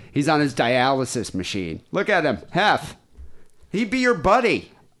now. He's on his dialysis machine. Look at him. Hef. He'd be your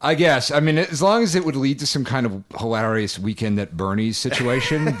buddy. I guess. I mean, as long as it would lead to some kind of hilarious Weekend at Bernie's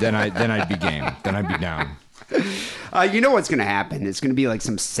situation, then I'd be game. Then I'd be down. You know what's going to happen? It's going to be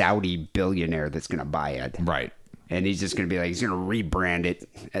some Saudi billionaire that's going to buy it. Right. And he's just going to be he's going to rebrand it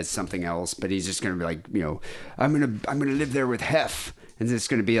as something else. But he's just going to be I'm going to live there with Hef. And it's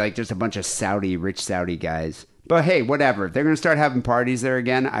going to be just a bunch of rich Saudi guys. But hey, whatever. If they're going to start having parties there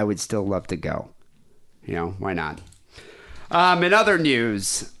again, I would still love to go. Why not? In other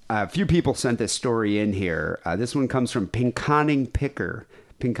news, a few people sent this story in here. This one comes from Pinconning Picker.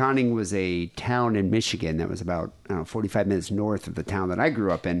 Pinconning was a town in Michigan that was about 45 minutes north of the town that I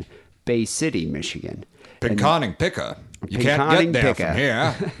grew up in, Bay City, Michigan. Pinconning Picker. You can't get there from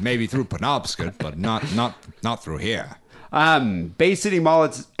here. Maybe through Penobscot, but not through here. Bay City Mall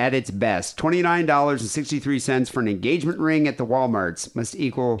is at its best. $29.63 for an engagement ring at the Walmarts must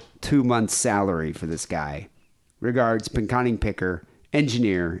equal 2 months' salary for this guy. Regards, Pinconning Picker,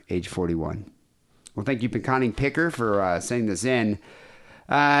 engineer, age 41. Well, thank you, Pinconning Picker, for sending this in.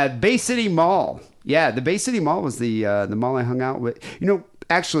 Bay City Mall. Yeah, the Bay City Mall was the mall I hung out with. You know,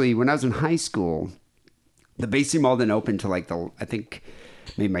 actually, when I was in high school, the Bay City Mall didn't open until I think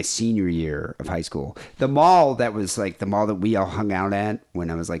maybe my senior year of high school. The mall that was like the mall that we all hung out at when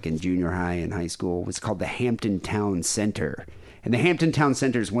I was like in junior high and high school was called the Hampton Town Center. And the Hampton Town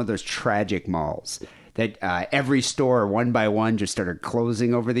Center is one of those tragic malls that every store one by one just started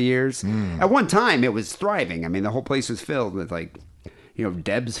closing over the years. At one time, it was thriving. I mean, the whole place was filled with like, you know,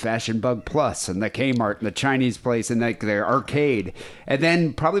 Deb's Fashion Bug Plus and the Kmart and the Chinese place and like their arcade. And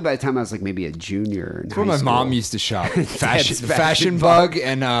then probably by the time I was like maybe a junior in high school. That's where my mom used to shop. Fashion Bug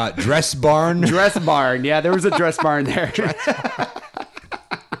and Dress Barn. Dress Barn. Yeah, there was a Dress Barn there.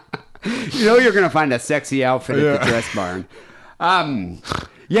 You know you're going to find a sexy outfit at the Dress Barn.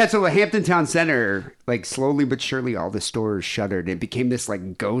 Yeah, so the Hampton Town Center, like slowly but surely, all the stores shuttered. It became this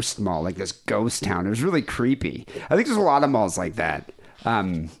like ghost mall, like this ghost town. It was really creepy. I think there's a lot of malls like that.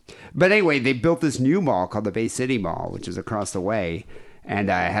 But anyway, they built this new mall called the Bay City Mall, which is across the way.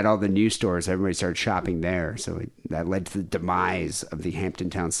 And I had all the new stores. Everybody started shopping there. So that led to the demise of the Hampton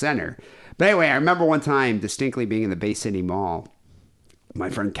Town Center. But anyway, I remember one time distinctly being in the Bay City Mall, my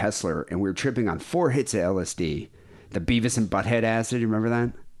friend Kessler, and we were tripping on 4 hits of LSD. The Beavis and Butthead acid, you remember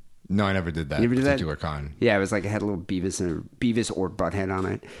that? No, I never did that. You never did particular that? con. Yeah, it was like it had a little Beavis or Butthead on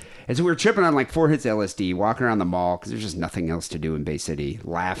it. And so we were tripping on like 4 hits of LSD, walking around the mall because there's just nothing else to do in Bay City,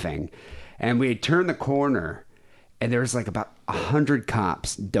 laughing. And we had turned the corner, and there was like about 100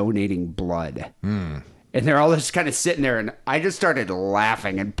 cops donating blood. And they're all just kind of sitting there, and I just started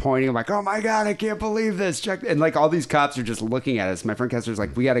laughing and pointing. I'm like, oh my God, I can't believe this. Check. And like all these cops are just looking at us. My friend Kessler's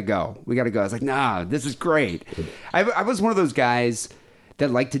like, we got to go. We got to go. I was like, nah, this is great. I was one of those guys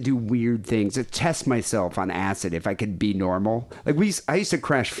that like to do weird things, to test myself on acid if I could be normal. Like I used to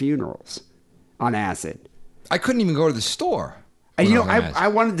crash funerals on acid. I couldn't even go to the store. And you know, I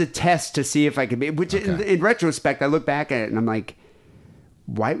wanted to test to see if I could be, which in retrospect, I look back at it and I'm like,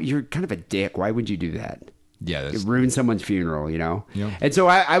 why? You're kind of a dick. Why would you do that? Yeah, it ruined someone's funeral, you know? Yeah. And so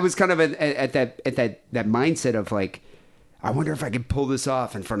I was kind of at that mindset of like, I wonder if I could pull this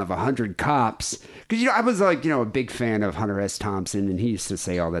off in front of 100 cops. Because, you know, I was like, you know, a big fan of Hunter S. Thompson, and he used to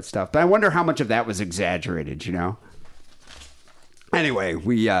say all that stuff. But I wonder how much of that was exaggerated, you know? Anyway,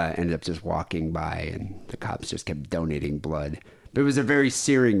 we ended up just walking by, and the cops just kept donating blood. But it was a very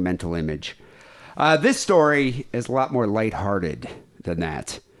searing mental image. This story is a lot more lighthearted than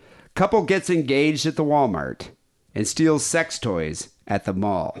that. Couple gets engaged at the Walmart and steals sex toys at the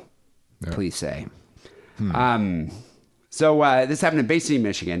mall. Yeah. Please say. So this happened in Bay City,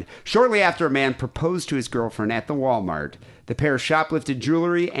 Michigan. Shortly after a man proposed to his girlfriend at the Walmart, the pair shoplifted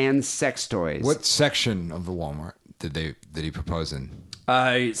jewelry and sex toys. What section of the Walmart did he propose in?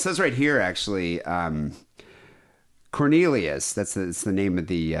 It says right here, actually, Cornelius. That's the name of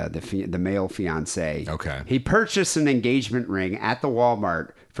the male fiance. Okay. He purchased an engagement ring at the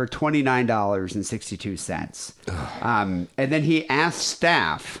Walmart for $29.62. And then he asked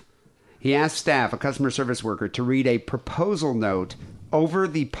staff, a customer service worker, to read a proposal note over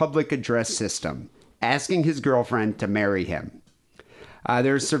the public address system, asking his girlfriend to marry him.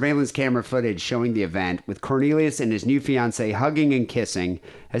 There's surveillance camera footage showing the event with Cornelius and his new fiancée hugging and kissing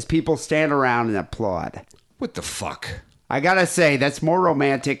as people stand around and applaud. What the fuck? I gotta say, that's more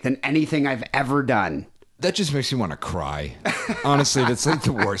romantic than anything I've ever done. That just makes me want to cry. Honestly, that's like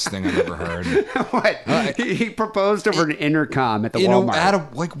the worst thing I've ever heard. What? He proposed over an intercom at the Walmart. Adam,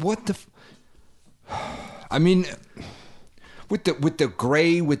 like what the? I mean, with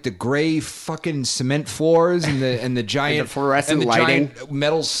the gray fucking cement floors and the giant and the fluorescent lighting, giant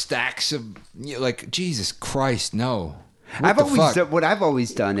metal stacks of like Jesus Christ, no. What I've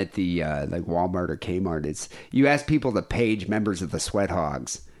always done at the like Walmart or Kmart is you ask people to page members of the Sweat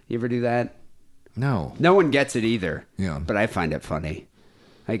Hogs. You ever do that? No. No one gets it either. Yeah. But I find it funny.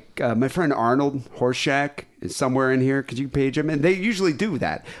 Like my friend Arnold Horseshack is somewhere in here. Could you page him? And they usually do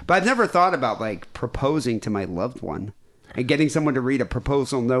that. But I've never thought about like proposing to my loved one and getting someone to read a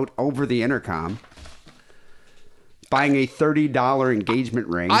proposal note over the intercom. buying a $30 engagement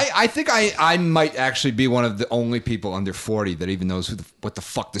ring. I think I might actually be one of the only people under 40 that even knows what the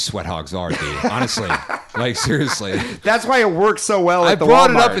fuck the sweat hogs are, dude. Honestly. Like, seriously. That's why it works so well at the brought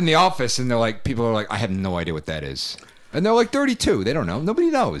Walmart. it up in the office, and people are like, I have no idea what that is. And they're like 32. They don't know.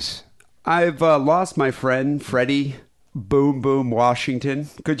 Nobody knows. I've lost my friend, Freddie Boom Boom Washington.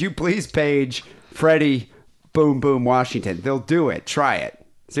 Could you please page Freddie Boom Boom Washington? They'll do it. Try it.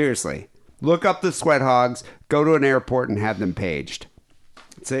 Seriously. Look up the sweat hogs, go to an airport, and have them paged.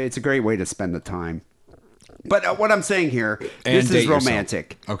 It's a great way to spend the time. But what I'm saying here, this is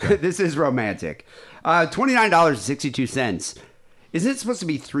romantic. Okay. This is romantic. $29.62. Isn't it supposed to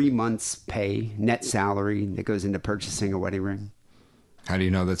be 3 months' pay, net salary, that goes into purchasing a wedding ring? How do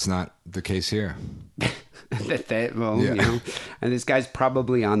you know that's not the case here? You know, and this guy's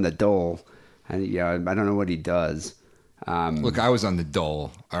probably on the dole. And I don't know what he does. Look, I was on the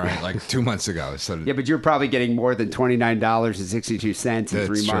dole, all right, like 2 months ago. So yeah, but you're probably getting more than $29.62 in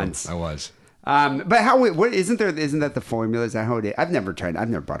 3 months. I was. But what isn't that the formula? Is that how it is? I've never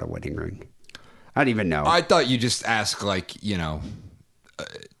bought a wedding ring. I don't even know. I thought you just ask, like,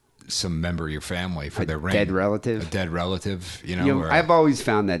 some member of your family for their ring. A dead relative, I've always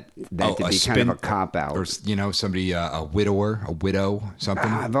found that to be kind of a cop out, or somebody, a widow, something.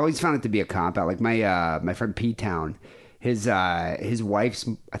 I've always found it to be a cop out. Like my friend P Town, his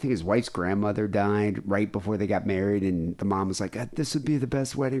wife's grandmother died right before they got married, and the mom was like, "This would be the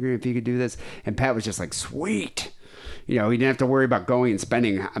best wedding ring if you could do this," and Pat was just like, "Sweet." He didn't have to worry about going and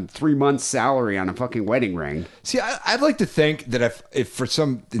spending 3 months' salary on a fucking wedding ring. See, I'd like to think that if for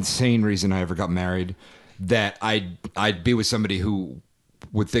some insane reason I ever got married, that I'd be with somebody who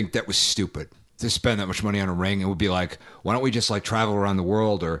would think that was stupid to spend that much money on a ring. It would be like, why don't we just like travel around the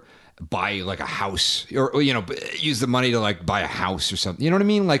world or buy like a house or use the money to like buy a house or something. You know what I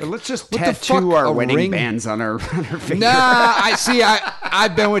mean? Like, let's just tattoo our wedding bands on our finger. Nah,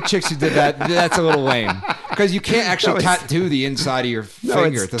 I've been with chicks who did that. That's a little lame because you can't actually tattoo the inside of your finger.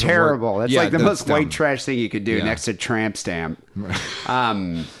 No, it's terrible. That's like the most white trash thing you could do next to tramp stamp.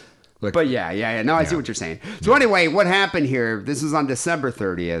 But yeah. No, I see what you're saying. So anyway, what happened here? This was on December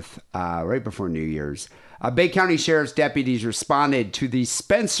 30th, right before New Year's. Bay County Sheriff's deputies responded to the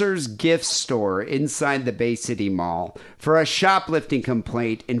Spencer's Gift Store inside the Bay City Mall for a shoplifting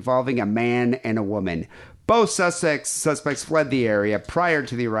complaint involving a man and a woman. Both suspects fled the area prior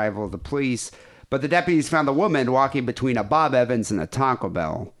to the arrival of the police, but the deputies found the woman walking between a Bob Evans and a Taco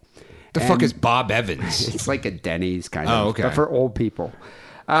Bell. The fuck is Bob Evans? It's like a Denny's kind of, okay. But for old people.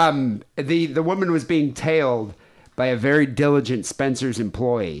 The woman was being tailed by a very diligent Spencer's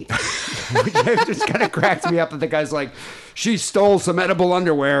employee, which just kind of cracks me up that the guy's like, she stole some edible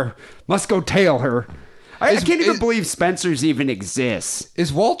underwear. Must go tail her. I can't even believe Spencer's even exists.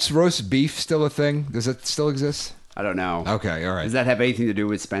 Is Walt's roast beef still a thing? Does it still exist? I don't know. Okay, all right. Does that have anything to do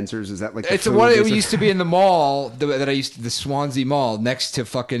with Spencer's? Is that like it's one? It used to be in the mall the Swansea Mall next to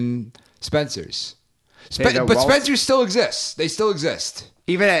fucking Spencer's. But Spencer's still exists. They still exist.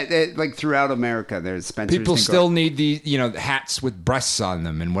 Even like throughout America, there's Spencer's. People still need the hats with breasts on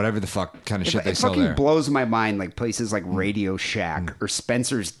them and whatever the fuck kind of shit they sell there. It fucking blows my mind. Like places like Radio Shack or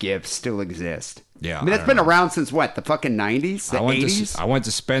Spencer's Gifts still exist. Yeah, I mean that's been around since what, the fucking 90s, the 80s. I went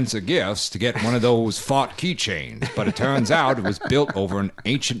to Spencer Gifts to get one of those fought keychains, but it turns out it was built over an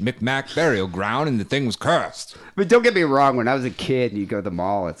ancient Micmac burial ground, and the thing was cursed. But don't get me wrong. When I was a kid, and you go to the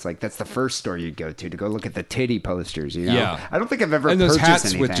mall, it's like that's the first store you'd go to go look at the titty posters. Yeah, I don't think I've ever and those purchased hats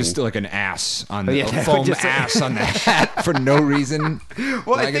anything. with just like an ass on the foam ass on the hat for no reason.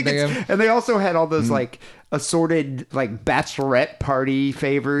 Well, I think and they also had all those like assorted like bachelorette party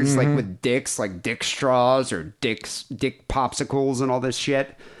favors, like with dicks, like dick straws or dick popsicles and all this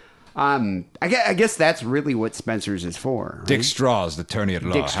shit. I guess that's really what Spencer's is for. Right? Dick Straws, the attorney at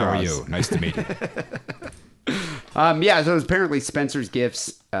law. Dick How are Straws. you? Nice to meet you. So apparently Spencer's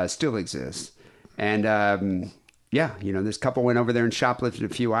Gifts still exists. And this couple went over there and shoplifted a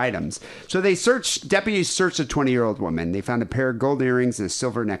few items. So deputies searched a 20-year-old woman. They found a pair of gold earrings and a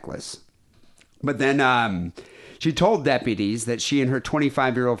silver necklace. But then she told deputies that she and her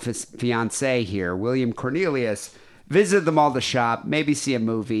 25-year-old fiancé here, William Cornelius, visited the mall to shop, maybe see a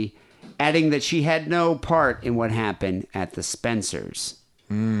movie, adding that she had no part in what happened at the Spencer's.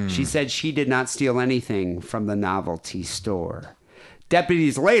 She said she did not steal anything from the novelty store.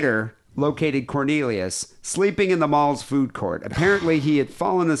 Deputies later located Cornelius sleeping in the mall's food court. Apparently, he had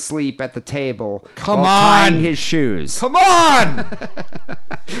fallen asleep at the table while tying his shoes. Come on!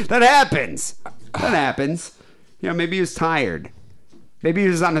 That happens. Maybe he was tired. Maybe he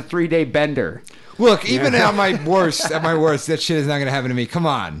was on a 3-day bender. Look, even at my worst, that shit is not going to happen to me. Come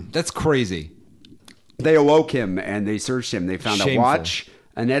on. That's crazy. They awoke him and they searched him. They found Shameful. a watch,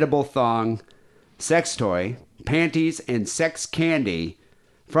 an edible thong, sex toy, panties, and sex candy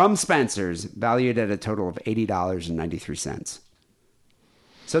from Spencer's, valued at a total of $80.93.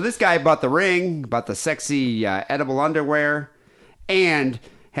 So this guy bought the ring, bought the sexy edible underwear, and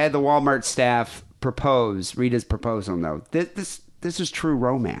had the Walmart staff read his proposal note. This is true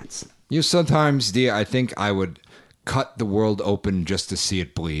romance. Sometimes, Dia, I think I would cut the world open just to see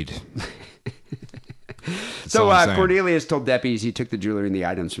it bleed. So Cornelius told deputies he took the jewelry and the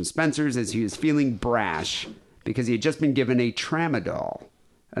items from Spencer's as he was feeling brash because he had just been given a tramadol,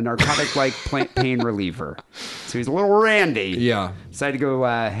 a narcotic-like pain reliever. So he's a little randy. Yeah. Decided to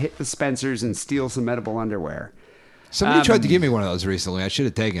go hit the Spencer's and steal some edible underwear. Somebody tried to give me one of those recently. I should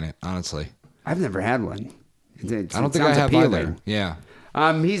have taken it, honestly. I've never had one. I don't think I have either. Yeah.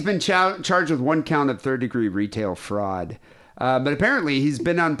 He's been charged with one count of third-degree retail fraud. But apparently he's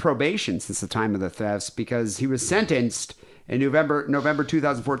been on probation since the time of the thefts because he was sentenced in November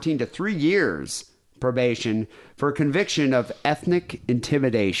 2014 to 3 years probation for a conviction of ethnic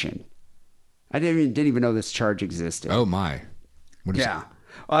intimidation. I didn't even know this charge existed. Oh, my. What is yeah.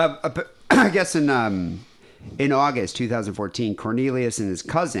 I guess in August 2014, Cornelius and his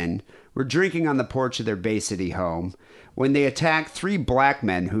cousin were drinking on the porch of their Bay City home when they attacked 3 black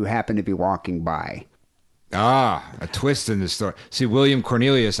men who happened to be walking by. A twist in the story. See, William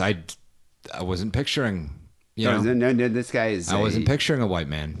Cornelius, I wasn't picturing. No, this guy is. I wasn't picturing a white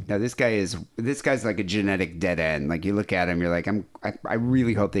man. No, this guy's like a genetic dead end. Like you look at him, you're like, I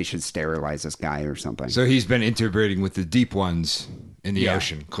really hope they should sterilize this guy or something. So he's been interbreeding with the deep ones in the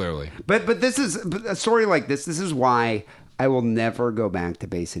ocean, clearly. But this is a story like this. This is why I will never go back to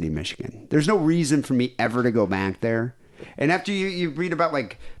Bay City, Michigan. There's no reason for me ever to go back there. And after you read about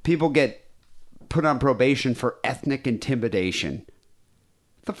like people get put on probation for ethnic intimidation.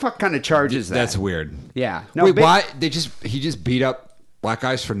 The fuck kind of charge is that? That's weird. Yeah. No, wait, why? He just beat up black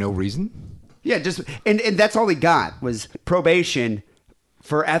guys for no reason? Yeah, and that's all he got was probation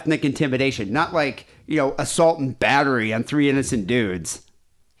for ethnic intimidation. Not like, assault and battery on 3 innocent dudes.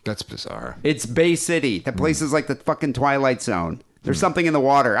 That's bizarre. It's Bay City. The place is like the fucking Twilight Zone. There's something in the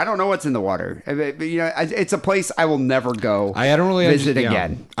water. I don't know what's in the water. It's a place I will never go. I don't really visit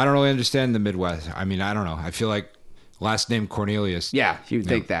again. I don't really understand the Midwest. I mean, I don't know. I feel like last name Cornelius. Yeah, you'd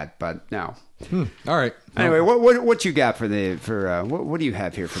think that, but no. All right. Anyway, what you got what do you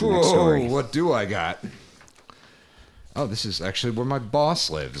have here for the next story? What do I got? Oh, this is actually where my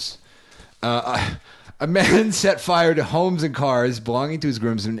boss lives. A man set fire to homes and cars belonging to his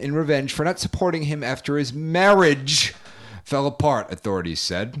groomsmen in revenge for not supporting him after his marriage fell apart, authorities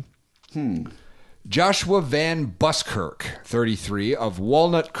said. Joshua Van Buskirk, 33, of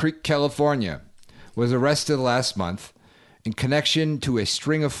Walnut Creek, California, was arrested last month in connection to a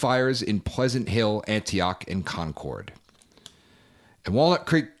string of fires in Pleasant Hill, Antioch, and Concord. And Walnut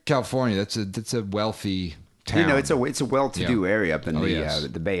Creek, California, that's a wealthy town. It's a well-to-do area up in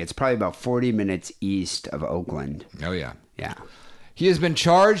the Bay. It's probably about 40 minutes east of Oakland. Oh, yeah. Yeah. He has been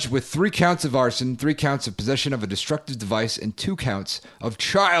charged with 3 counts of arson, 3 counts of possession of a destructive device, and 2 counts of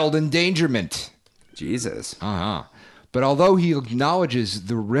child endangerment. Jesus. But although he acknowledges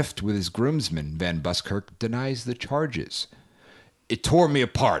the rift with his groomsmen, Van Buskirk denies the charges. It tore me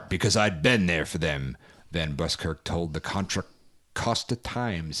apart because I'd been there for them, Van Buskirk told the Contra Costa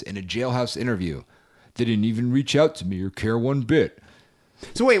Times in a jailhouse interview. They didn't even reach out to me or care one bit.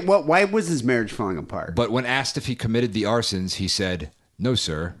 So wait, why was his marriage falling apart? But when asked if he committed the arsons, he said, "No,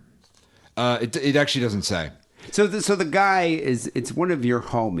 sir." It actually doesn't say. So the guy it's one of your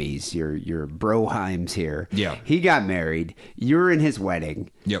homies, your broheims here. Yeah. He got married. You're in his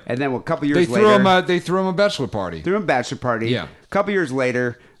wedding. Yep. And then a couple years later, they threw him a bachelor party. Yeah. A couple years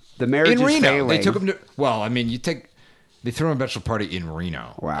later, the marriage in is Reno. failing. They took him to. Well, I mean, they threw him a bachelor party in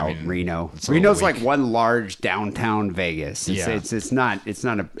Reno. Wow, I mean, Reno. Reno's like one large downtown Vegas. It's not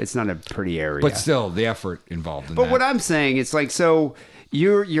a pretty area. But still, the effort involved in that. But what I'm saying, it's like, so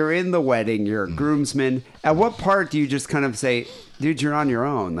you're in the wedding, you're a groomsman. At what part do you just kind of say, dude, you're on your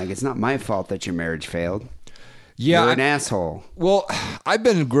own? Like, it's not my fault that your marriage failed. Yeah, you're an asshole. Well, I've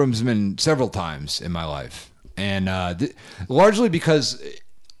been a groomsman several times in my life, and largely because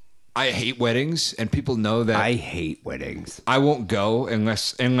I hate weddings, and people know that I hate weddings. I won't go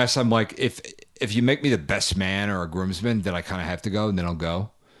unless I'm like, if you make me the best man or a groomsman, then I kind of have to go, and then I'll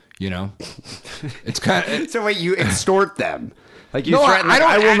go. You know, it's kind of so wait, you extort them. Like you No, threaten, I like,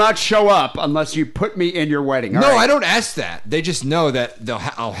 don't I will act- not show up unless you put me in your wedding. All No, right. I don't ask that. They just know that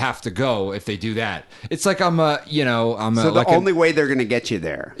I'll have to go if they do that. It's like I'm a, you know, I'm a, So the like only way they're going to get you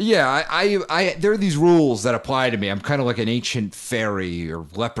there. yeah, I there are these rules that apply to me. I'm kind of like an ancient fairy or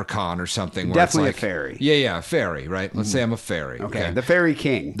leprechaun or something. Where Definitely it's like, a fairy. Yeah, a fairy, right? Let's say I'm a fairy. Okay, the fairy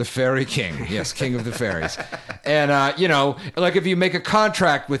king. The fairy king. Yes, king of the fairies. And, you know, like if you make a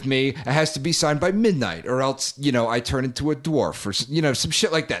contract with me, it has to be signed by midnight or else, you know, I turn into a dwarf or, you know, some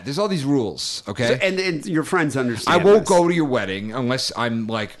shit like that. There's all these rules, okay? So, and your friends understand I won't this. go to your wedding unless I'm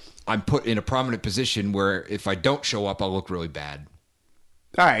put in a prominent position where if I don't show up, I'll look really bad.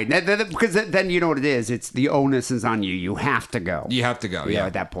 All right, because then you know what it is. It's the onus is on you. You have to go. You have to go, Yeah, yeah.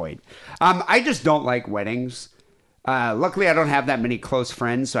 at that point. I just don't like weddings. Luckily, I don't have that many close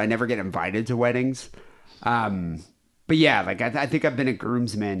friends, so I never get invited to weddings. But yeah, like I think I've been a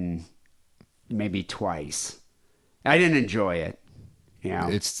groomsman maybe twice. I didn't enjoy it. You know,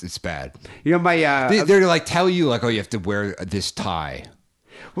 It's bad. you know my They're like tell you like, oh, you have to wear this tie.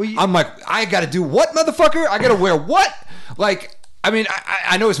 well, you, I'm like, I got to do what, motherfucker? I got to wear what? Like, I mean,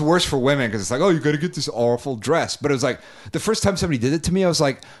 I know it's worse for women because it's like, oh, you got to get this awful dress. But it was like the first time somebody did it to me, I was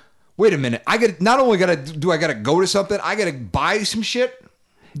like, wait a minute. I got not only got to go to something, I got to buy some shit.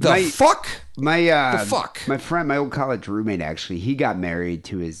 The fuck? My fuck? My friend, my old college roommate, actually, he got married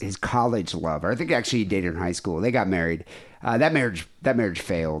to his college lover. I think actually he dated in high school. They got married. That marriage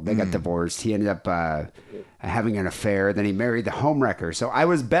failed. They got divorced. He ended up having an affair. Then he married the homewrecker. So I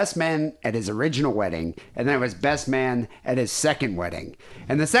was best man at his original wedding, and then I was best man at his second wedding.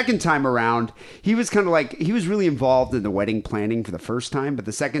 And the second time around, he was kind of like, he was really involved in the wedding planning for the first time, but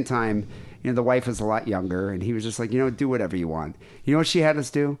the second time, you know, the wife was a lot younger, and he was just like, you know, do whatever you want. You know what she had us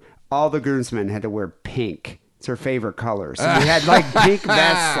do? All the groomsmen had to wear pink. It's her favorite color. So we had like pink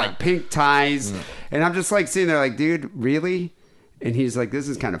vests, like pink ties. And I'm just like sitting there like, dude, really? And he's like, this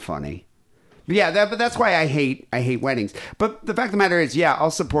is kind of funny. But yeah, but that's why I hate weddings. But the fact of the matter is, yeah,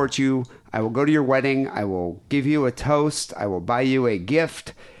 I'll support you. I will go to your wedding. I will give you a toast. I will buy you a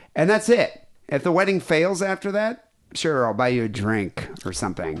gift. And that's it. If the wedding fails after that, sure, I'll buy you a drink or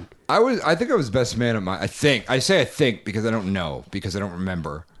something. I think I was best man at I say I think because I don't know, because I don't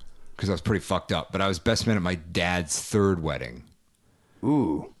remember, because I was pretty fucked up. But I was best man at my dad's third wedding.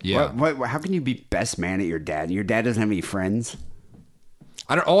 Ooh. Yeah. How can you be best man at your dad? Your dad doesn't have any friends?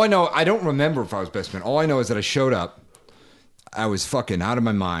 I don't remember if I was best man. All I know is that I showed up. I was fucking out of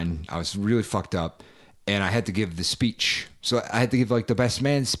my mind. I was really fucked up. And I had to give the speech. So I had to give like the best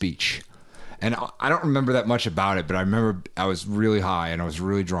man speech. And I don't remember that much about it, but I remember I was really high and I was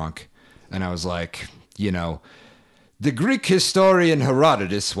really drunk. And I was like, you know, the Greek historian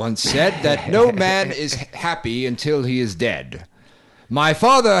Herodotus once said that no man is happy until he is dead. My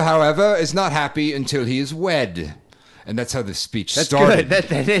father, however, is not happy until he is wed. And that's how the speech started. Good.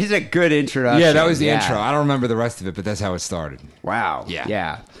 That is a good introduction. Yeah, that was the intro. I don't remember the rest of it, but that's how it started. Wow.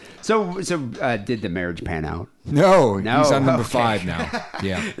 Yeah. So did the marriage pan out? No, No, he's on number okay. 5 now.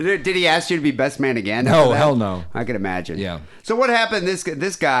 Yeah. Did he ask you to be best man again? No, after that? hell no. I can imagine. Yeah. So what happened?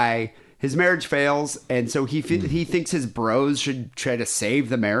 This guy, his marriage fails, and so he thinks his bros should try to save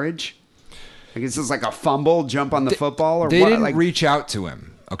the marriage. Like this is like a fumble, jump on the football, or They what? didn't Like, reach out to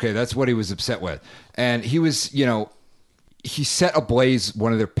him. Okay, that's what he was upset with. And he was, you know, he set ablaze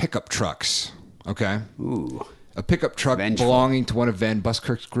one of their pickup trucks. Okay? Ooh. A pickup truck Vengeful. belonging to one of Van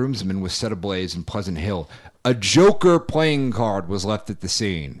Buskirk's groomsmen was set ablaze in Pleasant Hill. A Joker playing card was left at the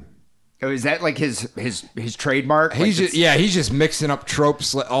scene. Oh, is that like his trademark? Like He's just mixing up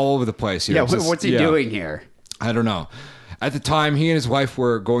tropes all over the place here. yeah. It's just- What's he doing here? I don't know. At the time, he and his wife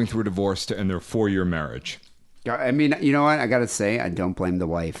were going through a divorce to end their 4-year marriage. I mean, you know what? I gotta say, I don't blame the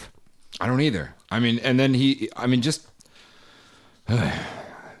wife. I don't either. I mean, and then just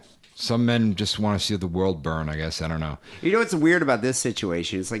some men just want to see the world burn, I guess. I don't know. You know what's weird about this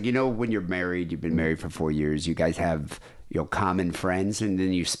situation? It's like, you know, when you're married, you've been married for 4 years, you guys have, you know, common friends, and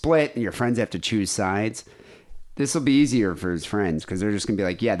then you split and your friends have to choose sides. This will be easier for his friends because they're just going to be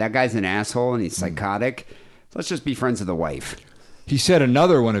like, yeah, that guy's an asshole and he's psychotic. Let's just be friends with the wife. He set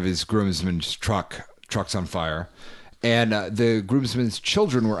another one of his groomsmen's trucks on fire, and the groomsmen's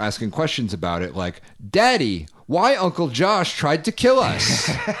children were asking questions about it, like, Daddy, why Uncle Josh tried to kill us?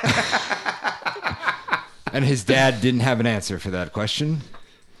 And his dad didn't have an answer for that question.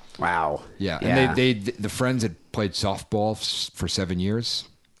 Wow. Yeah, and the friends had played softball for 7 years.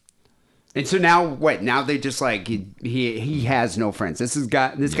 And so now what? Now they just like he has no friends. This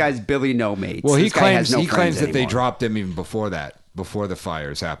guy's Billy No Mates. Well, he This guy has claims no friends that they anymore. dropped him even before the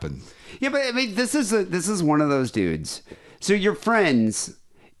fires happened. Yeah, but I mean, this is one of those dudes. So your friends,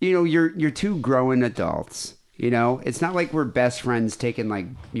 you're two grown adults. It's not like we're best friends taking like,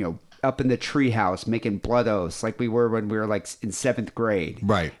 up in the treehouse making blood oaths like we were when we were like in 7th grade.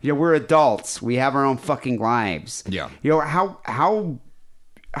 Right. We're adults. We have our own fucking lives. Yeah.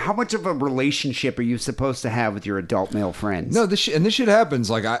 How much of a relationship are you supposed to have with your adult male friends? No, this shit happens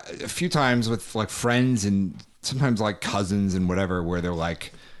like a few times with like friends and sometimes like cousins and whatever, where they're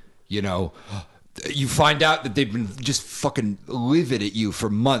like, you find out that they've been just fucking livid at you for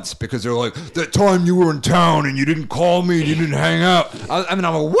months because they're like, that time you were in town and you didn't call me and you didn't hang out. I'm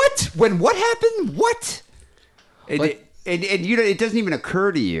like, what? When what happened? What? And it doesn't even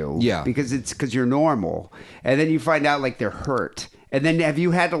occur to you. Yeah. Because you're normal. And then you find out like they're hurt. And then have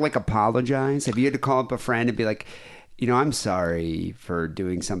you had to like apologize? Have you had to call up a friend and be like, I'm sorry for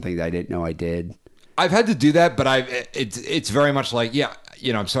doing something that I didn't know I did? I've had to do that, but it's very much like,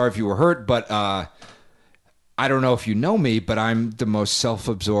 I'm sorry if you were hurt, but I don't know if you know me, but I'm the most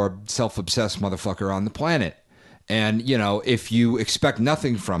self-absorbed, self-obsessed motherfucker on the planet. And, if you expect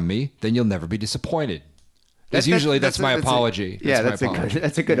nothing from me, then you'll never be disappointed. That's my apology. That's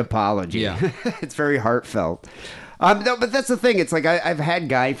a good apology. Yeah. It's very heartfelt. No, but that's the thing. It's like I've had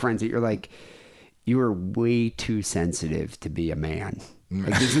guy friends that you're like, you are way too sensitive to be a man.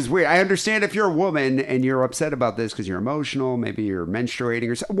 Like, this is weird. I understand if you're a woman and you're upset about this because you're emotional, maybe you're menstruating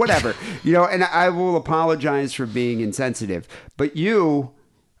or something, whatever, and I will apologize for being insensitive. But you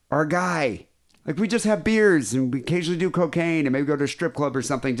are a guy. Like, we just have beers and we occasionally do cocaine and maybe go to a strip club or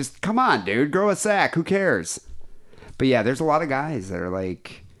something. Just come on, dude, grow a sack. Who cares? But yeah, there's a lot of guys that are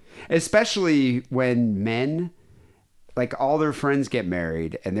like, especially when men, like all their friends get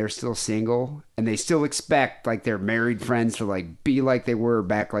married and they're still single and they still expect like their married friends to like be like they were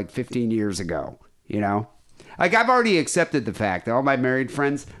back like 15 years ago, Like, I've already accepted the fact that all my married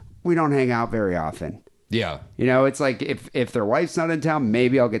friends, we don't hang out very often. Yeah. It's like if their wife's not in town,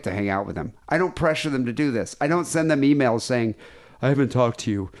 maybe I'll get to hang out with them. I don't pressure them to do this. I don't send them emails saying, I haven't talked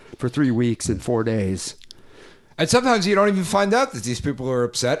to you for 3 weeks and 4 days. And sometimes you don't even find out that these people are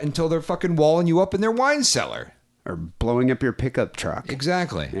upset until they're fucking walling you up in their wine cellar. Or blowing up your pickup truck.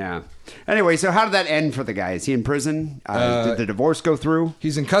 Exactly. Yeah. Anyway, so how did that end for the guy? Is he in prison? Did the divorce go through?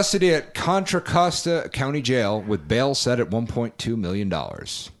 He's in custody at Contra Costa County Jail with bail set at $1.2 million.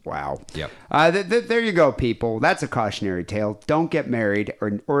 Wow. Yep. There you go, people. That's a cautionary tale. Don't get married.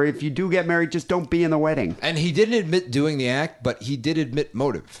 Or if you do get married, just don't be in the wedding. And he didn't admit doing the act, but he did admit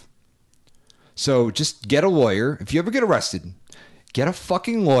motive. So just get a lawyer. If you ever get arrested, get a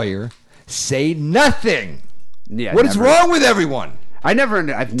fucking lawyer. Say nothing. Yeah, what is wrong with everyone? I've never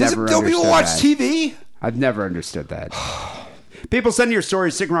understood Don't people watch that. TV? I've never understood that. People, send your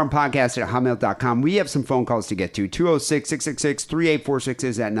stories, stickaroundpodcast@hotmail.com. We have some phone calls to get to. 206-666-3846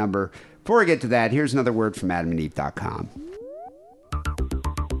 is that number. Before I get to that, here's another word from adamandeve.com.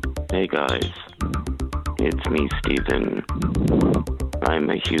 Hey guys, it's me, Steven. I'm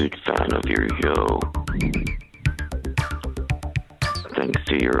a huge fan of your show. Thanks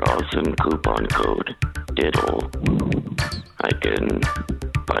to your awesome coupon code, Diddle, I can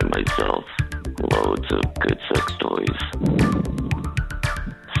buy myself loads of good sex toys.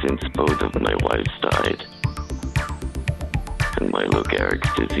 Since both of my wives died, and my Lou Gehrig's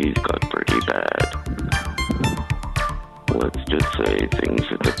disease got pretty bad, let's just say things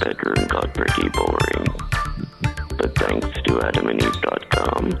in the bedroom got pretty boring. But thanks to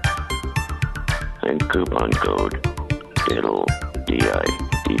adamandeve.com and coupon code Diddle, DIDDLE,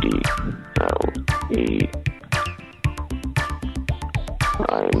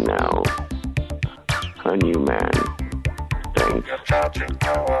 I'm now a new man. Thanks.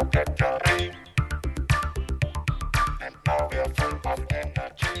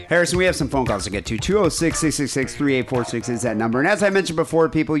 Harrison, we have some phone calls to get to. 206-666-3846 is that number. And as I mentioned before,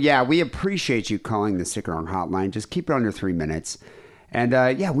 people, we appreciate you calling the Stick Around hotline. Just keep it under 3 minutes. And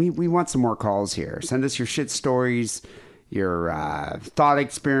we want some more calls here. Send us your shit stories, your thought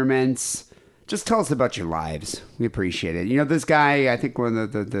experiments. Just tell us about your lives. We appreciate it. This guy, I think one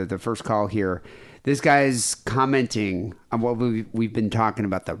of the first call here, this guy's commenting on what we've been talking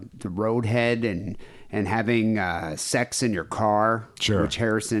about, the roadhead and having sex in your car, sure, which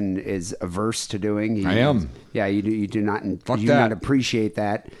Harrison is averse to doing. I am. Yeah, you do not not appreciate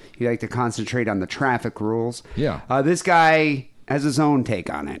that. You like to concentrate on the traffic rules. Yeah. This guy has his own take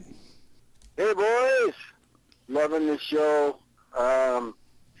on it. Hey, boys. Loving the show.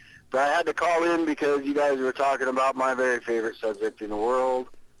 But I had to call in because you guys were talking about my very favorite subject in the world,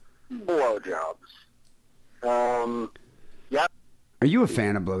 blowjobs. Yeah. Are you a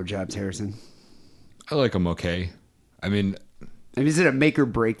fan of blowjobs, Harrison? I like them okay. I mean, is it a make or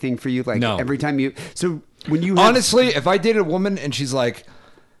break thing for you? Like, no. Every time you... So when you... Honestly, if I date a woman and she's like,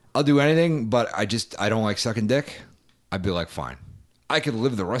 I'll do anything, but I don't like sucking dick, I'd be like, fine. I could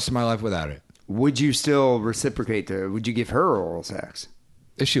live the rest of my life without it. Would you still reciprocate would you give her oral sex?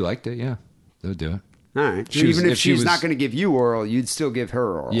 If she liked it, yeah. They would do it. All right. So even if she's not going to give you oral, you'd still give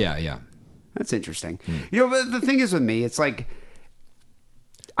her oral. Yeah. That's interesting. But the thing is with me, it's like,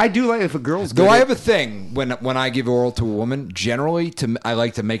 I do like if a girl's good. Though I have a thing when I give oral to a woman, generally, I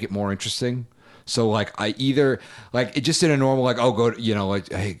like to make it more interesting. So, like, I either, like, it just in a normal, like, oh, go,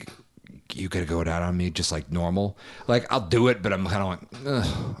 like, hey, you gotta go down on me, just like normal. Like, I'll do it, but I'm kind of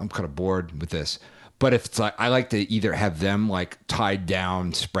like, I'm kind of bored with this. But if it's like, I like to either have them, like, tied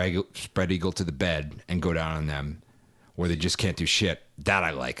down, spread eagle to the bed and go down on them where they just can't do shit. That I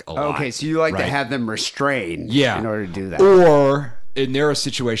like a lot. Okay, so you like to have them restrained in order to do that. Or, in their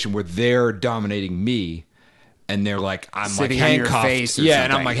situation where they're dominating me, and they're like, I'm sitting like handcuffed. On your face or yeah, something.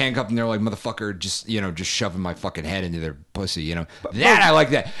 and I'm like handcuffed, and they're like, motherfucker, just shoving my fucking head into their pussy, That I like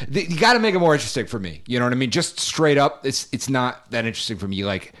that. You got to make it more interesting for me. You know what I mean? Just straight up, it's not that interesting for me.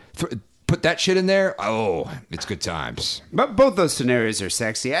 Like, put that shit in there. Oh, it's good times. But both those scenarios are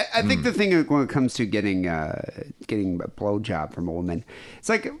sexy. I think the thing when it comes to getting a blowjob from a woman, it's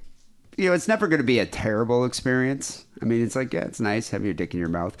like, it's never going to be a terrible experience. I mean, it's like, yeah, it's nice having your dick in your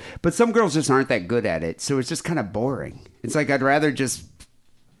mouth. But some girls just aren't that good at it, so it's just kind of boring. It's like, I'd rather just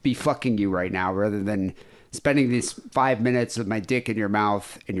be fucking you right now rather than spending these 5 minutes with my dick in your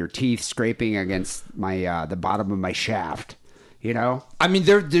mouth and your teeth scraping against my the bottom of my shaft. I mean,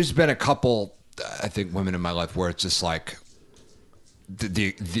 there's been a couple, I think, women in my life where it's just like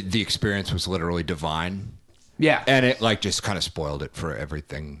the experience was literally divine. Yeah. And it like just kind of spoiled it for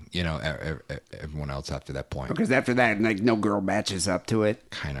everything, everyone else after that point. Because after that, like, no girl matches up to it.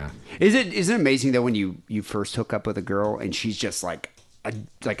 Kind of. Is it amazing that when you first hook up with a girl and she's just like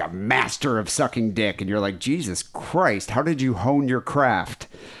a master of sucking dick and you're like, Jesus Christ, how did you hone your craft?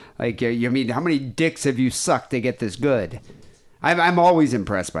 Like, I mean, how many dicks have you sucked to get this good? I'm always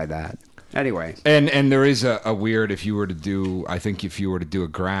impressed by that. Anyway. And there is a weird, if you were to do a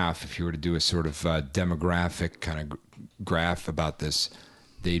graph, if you were to do a sort of demographic kind of graph about this,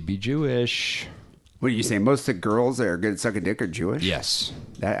 they'd be Jewish. What are you saying? Most of the girls that are good at sucking dick are Jewish? Yes.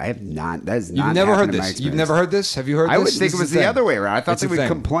 I have not. That is not. You've never heard this? You've never heard this? Have you heard this? I would think it was the other way around. I thought they would thing.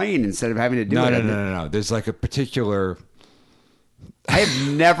 complain instead of having to do it. No. There's like a particular... I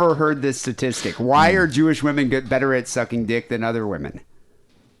have never heard this statistic. Why are Jewish women better at sucking dick than other women?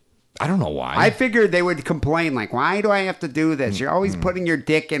 I don't know why. I figured they would complain, like, why do I have to do this? You're always putting your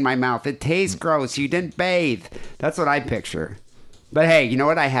dick in my mouth. It tastes gross. You didn't bathe. That's what I picture. But hey, you know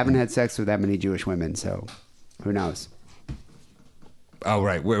what? I haven't had sex with that many Jewish women, so who knows? Oh,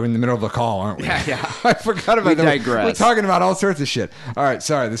 right. We're in the middle of the call, aren't we? Yeah. I forgot about that. Digress. We're talking about all sorts of shit. All right.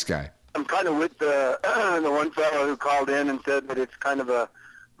 Sorry, this guy. I'm kind of with the one fellow who called in and said that it's kind of a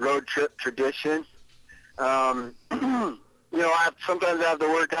road trip tradition. Sometimes I have to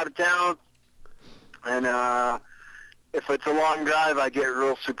work out of town, and if it's a long drive, I get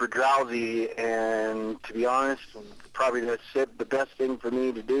real super drowsy. And to be honest, probably the best thing for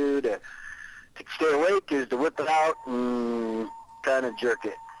me to do to stay awake is to whip it out and kind of jerk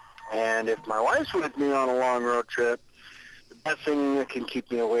it. And if my wife's with me on a long road trip, the best thing that can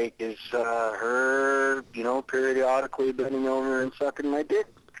keep me awake is her, periodically bending over and sucking my dick.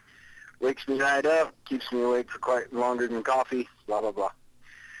 Wakes me right up, keeps me awake for quite longer than coffee, blah, blah, blah.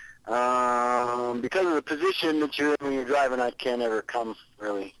 Because of the position that you're in when you're driving, I can't ever come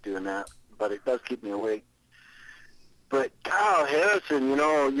really doing that, but it does keep me awake. But, Kyle, Harrison,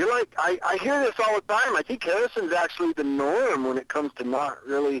 you're like, I hear this all the time. I think Harrison's actually the norm when it comes to not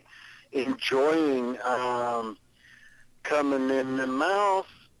really enjoying coming in the mouth,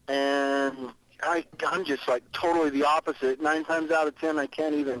 and I'm just like totally the opposite. 9 times out of 10, I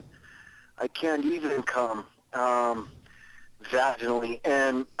can't even come vaginally,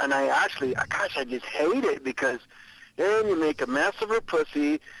 and I just hate it because then you make a mess of her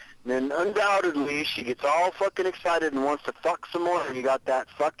pussy, and then undoubtedly she gets all fucking excited and wants to fuck some more, and you got that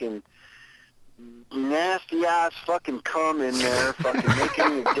fucking nasty ass fucking cum in there, fucking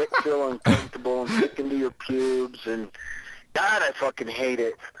making your dick feel uncomfortable and sticking to your pubes, and God, I fucking hate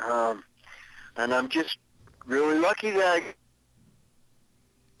it. And I'm just really lucky that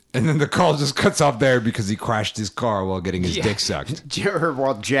And then the call just cuts off there because he crashed his car while getting his dick sucked.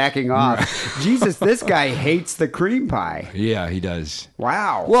 While jacking off. Jesus, this guy hates the cream pie. Yeah, he does.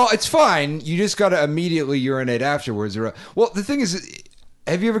 Wow. Well, it's fine. You just got to immediately urinate afterwards. Well, the thing is,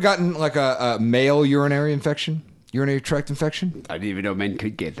 have you ever gotten like a male urinary infection? Urinary tract infection? I didn't even know men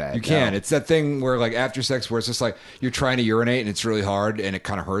could get that. You can. It's that thing where like after sex where it's just like you're trying to urinate and it's really hard and it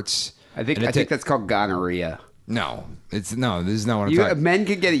kind of hurts. I think that's called gonorrhea. No, this is not what I'm talking. Men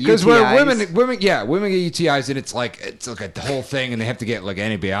can get UTIs. Because women get UTIs, and it's like a whole thing, and they have to get like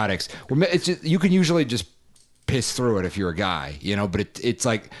antibiotics. It's just, you can usually just piss through it if you're a guy, But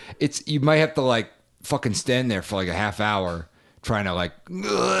it's you might have to like fucking stand there for like a half hour trying to like,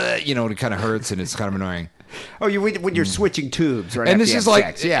 it kind of hurts and it's kind of annoying. Oh, when you're switching tubes, right? And this is like,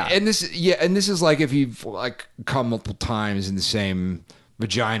 sex. Yeah, and this is like if you've like come multiple times in the same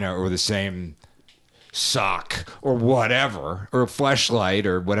vagina or the same sock or whatever, or a fleshlight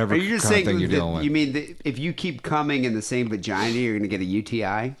or whatever. Are you just kind saying of thing you're dealing with? You mean that if you keep coming in the same vagina, you're going to get a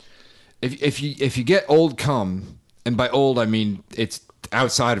UTI? If you get old cum, and by old I mean it's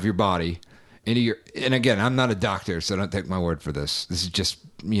outside of your body, and again, I'm not a doctor, so don't take my word for this. This is just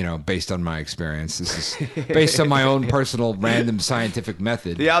based on my experience. This is based on my own personal random scientific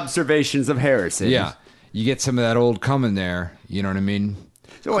method. The observations of Harrison. Yeah, you get some of that old cum in there. You know what I mean?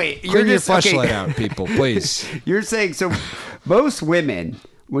 So wait, clean your fleshlight out, people, please. You're saying so? Most women,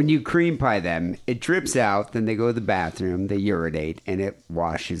 when you cream pie them, it drips out. Then they go to the bathroom, they urinate, and it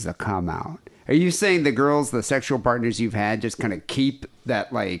washes the cum out. Are you saying the girls, the sexual partners you've had, just kind of keep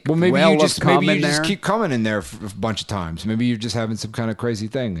that like? Well, maybe you just just keep coming in there for a bunch of times. Maybe you're just having some kind of crazy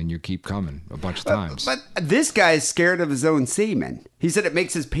thing, and you keep coming a bunch of times. But this guy's scared of his own semen. He said it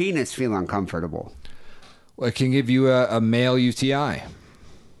makes his penis feel uncomfortable. Well, it can give you a male UTI.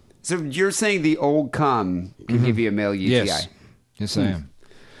 So you're saying the old cum can give you a male UTI? Yes, I am.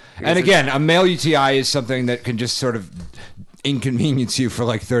 And again, a male UTI is something that can just sort of inconvenience you for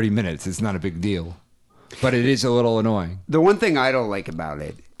like 30 minutes. It's not a big deal, but it is a little annoying. The one thing I don't like about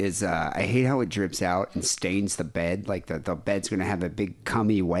it is I hate how it drips out and stains the bed. Like the bed's going to have a big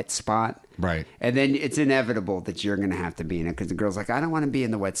cummy wet spot. Right. And then it's inevitable that you're going to have to be in it because the girl's like, I don't want to be in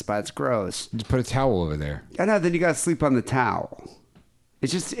the wet spot. It's gross. Just put a towel over there. I know. Then you got to sleep on the towel.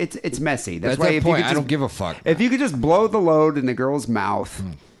 It's just, it's messy. That's why that point, I don't give a fuck. If you could just blow the load in the girl's mouth,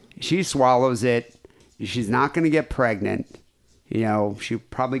 she swallows it. She's not going to get pregnant. She'll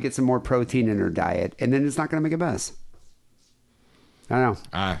probably get some more protein in her diet, and then it's not going to make a mess. I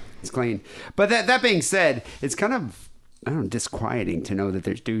don't know. It's clean. But that being said, it's kind of, disquieting to know that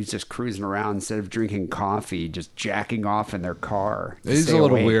there's dudes just cruising around instead of drinking coffee, just jacking off in their car. It is a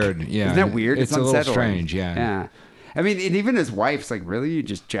little weird. Yeah. Isn't that weird? It's a little strange. Yeah. Yeah. I mean, and even his wife's like, really? You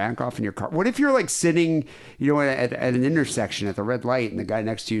just jack off in your car? What if you're like sitting, at an intersection at the red light and the guy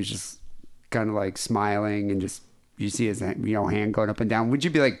next to you is just kind of like smiling and just, you see his, hand going up and down? Would you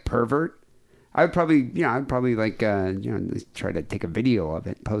be like pervert? I'd probably like, try to take a video of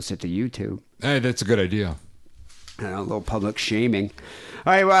it, post it to YouTube. Hey, that's a good idea. A little public shaming.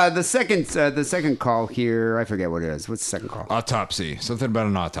 All right, well, the second call here, I forget what it is. What's the second call? Autopsy. Something about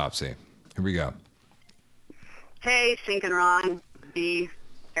an autopsy. Here we go. Hey, Sink and Ron, B,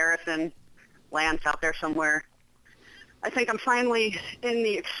 Harrison, Lance out there somewhere. I think I'm finally in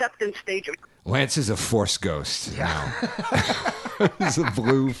the acceptance stage of... Lance is a Force ghost now. He's a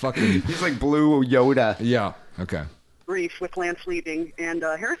blue fucking... He's like blue Yoda. Yeah, okay. Brief with Lance leaving, and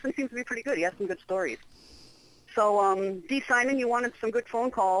Harrison seems to be pretty good. He has some good stories. So, D. Simon, you wanted some good phone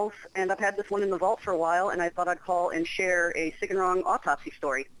calls, and I've had this one in the vault for a while, and I thought I'd call and share a sick and wrong autopsy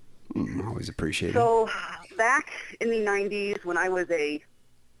story. Always appreciate it. So, back in the 90s, when I was a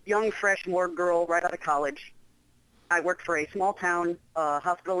young, fresh morgue girl right out of college, I worked for a small-town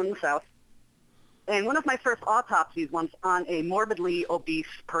hospital in the South, and one of my first autopsies was on a morbidly obese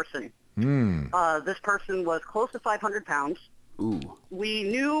person. This person was close to 500 pounds. Ooh. We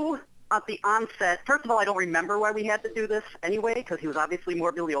knew at the onset, first of all, I don't remember why we had to do this anyway, because he was obviously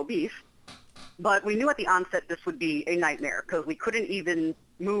morbidly obese, but we knew at the onset this would be a nightmare, because we couldn't even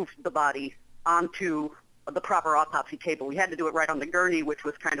move the body onto the proper autopsy table. We had to do it right on the gurney, which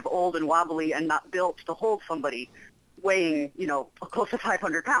was kind of old and wobbly and not built to hold somebody weighing, close to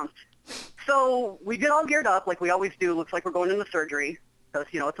 500 pounds. So we get all geared up like we always do. Looks like we're going into surgery because,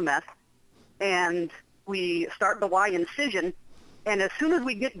 it's a mess. And we start the Y incision. And as soon as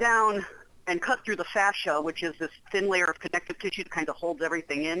we get down and cut through the fascia, which is this thin layer of connective tissue that kind of holds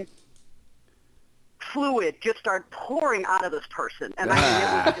everything in, fluid just started pouring out of this person. And I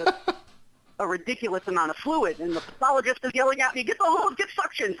mean, it was just a ridiculous amount of fluid. And the pathologist is yelling at me, get the hose, get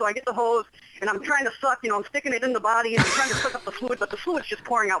suction. So I get the hose, and I'm trying to suck, I'm sticking it in the body, and I'm trying to suck up the fluid, but the fluid's just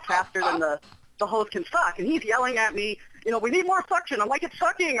pouring out faster than the hose can suck. And he's yelling at me, we need more suction. I'm like, it's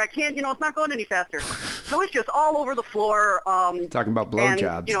sucking. I can't, it's not going any faster. So it's just all over the floor. Talking about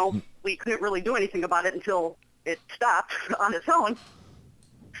blowjobs. And, we couldn't really do anything about it until it stopped on its own.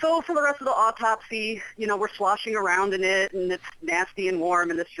 So for the rest of the autopsy, we're sloshing around in it, and it's nasty and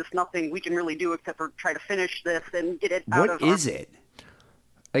warm, and it's just nothing we can really do except for try to finish this and get it out of... What is it?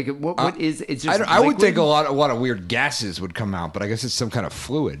 Like what is it's just I would liquid? think a lot of weird gases would come out, but I guess it's some kind of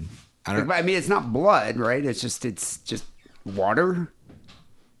fluid. I mean, it's not blood, right? It's just water.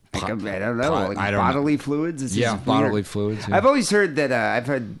 Like, I don't know, like bodily fluids. It's just bodily weird. fluids. Yeah. I've always heard that. I've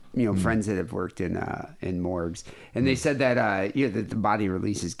had friends that have worked in morgues, and they said that that the body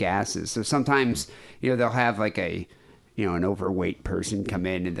releases gases. So sometimes they'll have like an overweight person come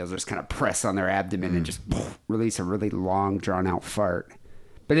in, and they'll just kind of press on their abdomen and just release a really long, drawn out fart.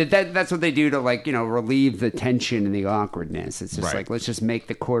 But that's what they do to relieve the tension and the awkwardness. It's just like, let's just make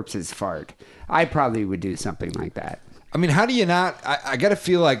the corpses fart. I probably would do something like that. I mean, how do you not? I got to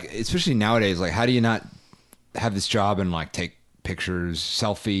feel like, especially nowadays, like, how do you not have this job and like take pictures,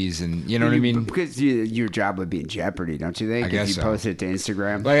 selfies, and you know what I mean? Because your job would be in jeopardy, don't you think? I guess if you post it to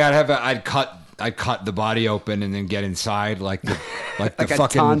Instagram. Like I'd cut the body open and then get inside like the like the a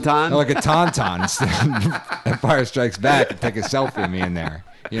fucking tauntaun? like a tauntaun. Empire Strikes Back and take a selfie of me in there,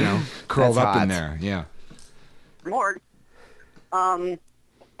 curled That's up hot. in there. Yeah. Lord.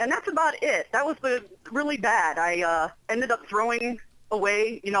 And that's about it. That was really bad. I ended up throwing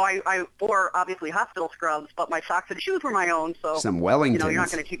away, I wore obviously hospital scrubs, but my socks and shoes were my own. So some Wellingtons. You're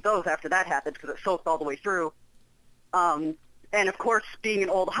not going to keep those after that happens because it soaked all the way through. And of course, being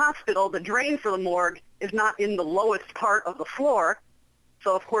an old hospital, the drain for the morgue is not in the lowest part of the floor.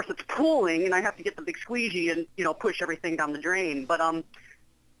 So of course it's pooling, and I have to get the big squeegee and push everything down the drain. But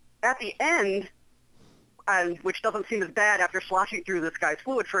at the end, which doesn't seem as bad after sloshing through this guy's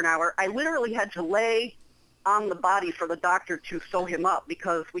fluid for an hour, I literally had to lay on the body for the doctor to sew him up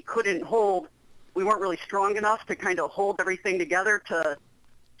because we weren't really strong enough to kind of hold everything together to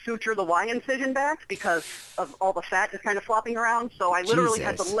suture the Y incision back because of all the fat just kind of flopping around. So I literally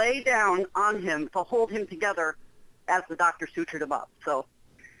had to lay down on him to hold him together as the doctor sutured him up. So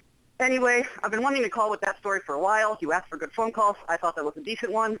anyway, I've been wanting to call with that story for a while. You asked for good phone calls. I thought that was a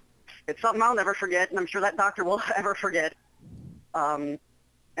decent one. It's something I'll never forget, and I'm sure that doctor will ever forget. And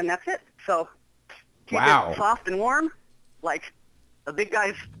that's it. So keep it soft and warm, like a big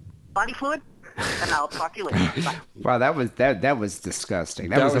guy's body fluid, and I'll talk to you later. Bye. Wow, that was disgusting.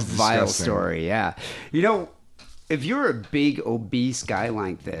 That was a vile story. Yeah, if you're a big obese guy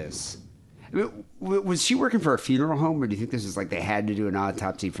like this. Was she working for a funeral home, or do you think this is like they had to do an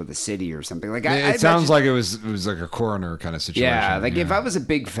autopsy for the city or something? Like, it sounds like it was like a coroner kind of situation. Yeah, if I was a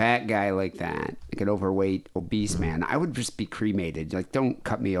big fat guy like that, like an overweight, obese man, I would just be cremated. Like, don't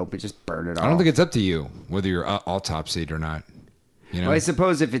cut me open, just burn it off. I don't think it's up to you whether you're autopsied or not. Well, I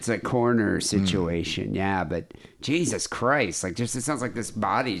suppose if it's a coroner situation, yeah, but Jesus Christ, like, it sounds like this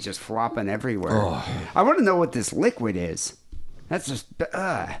body is just flopping everywhere. Oh. I want to know what this liquid is. That's just,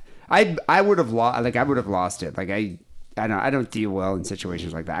 I would have lost it. Like I don't deal well in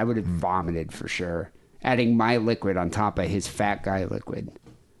situations like that. I would have vomited for sure. Adding my liquid on top of his fat guy liquid.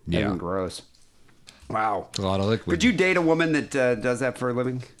 Yeah, gross. Wow, it's a lot of liquid. Would you date a woman that does that for a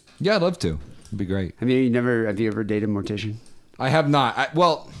living? Yeah, I'd love to. It'd be great. Have you ever dated a mortician? I have not.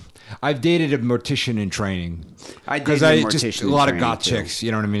 I've dated a mortician in training. I dated a mortician just a lot of goth chicks.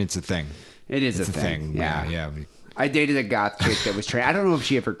 You know what I mean? It's a thing. It is a thing. Yeah. I dated a goth chick that was trained. I don't know if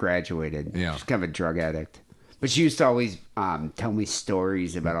she ever graduated. Yeah. She's kind of a drug addict. But she used to always tell me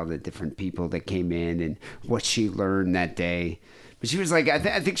stories about all the different people that came in and what she learned that day. But she was like,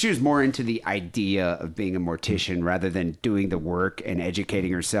 I think she was more into the idea of being a mortician rather than doing the work and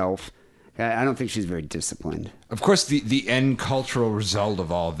educating herself. I don't think she's very disciplined. Of course, the end cultural result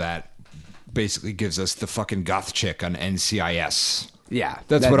of all of that basically gives us the fucking goth chick on NCIS. Yeah.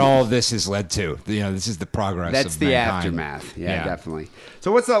 That's what all of this has led to. This is the progress that's of the mankind. Aftermath. Yeah, definitely.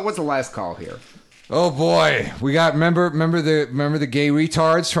 So what's the last call here? Oh boy. We got remember the gay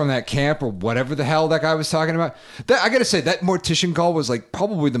retards from that camp or whatever the hell that guy was talking about? I got to say that mortician call was like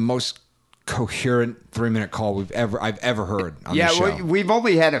probably the most coherent 3-minute call I've ever heard on the show. Yeah, we've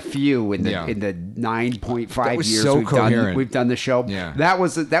only had a few in the 9.5 years so we've done the show. Yeah. That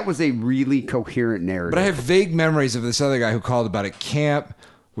was a really coherent narrative. But I have vague memories of this other guy who called about a camp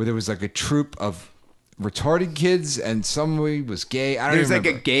where there was like a troop of retarded kids and somebody was gay. I don't There's remember.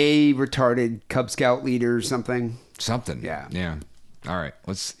 like a gay retarded Cub Scout leader or something. Something. Yeah. All right.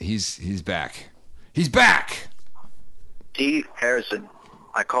 He's back. He's back. D. Harrison.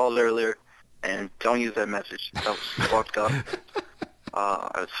 I called earlier. And don't use that message. That was fucked up.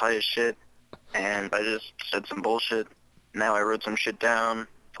 I was high as shit, and I just said some bullshit. Now I wrote some shit down,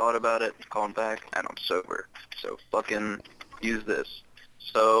 thought about it, called back, and I'm sober. So fucking use this.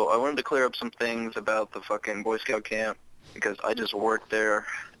 So I wanted to clear up some things about the fucking Boy Scout camp, because I just work there,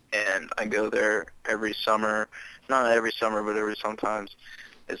 and I go there every summer. Not every summer, but every sometimes.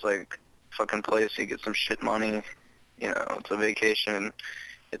 It's like fucking place. You get some shit money. It's a vacation.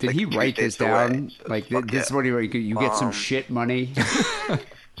 It's Did like he 2 write this states away, down? so Like fuck this is yeah. what you get some shit money.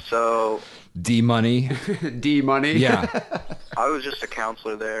 So D money. D money. Yeah. I was just a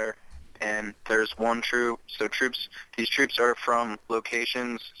counselor there, and there's one troop. So these troops are from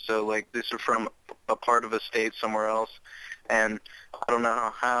locations. So like this is from a part of a state somewhere else, and I don't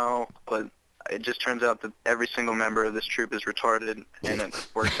know how, but it just turns out that every single member of this troop is retarded, and it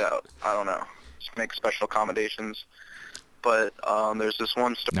works out. I don't know. Just make special accommodations. But there's this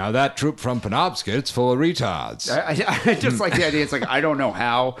one story. Now that troop from Penobscot, it's full of retards. I just like the idea. It's like I don't know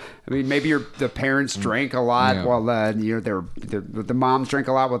how. I mean, maybe the parents drank a lot while the moms drink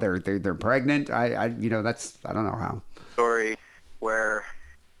a lot while they're pregnant. I don't know how. Story where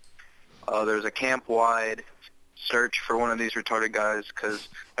there's a camp-wide search for one of these retarded guys because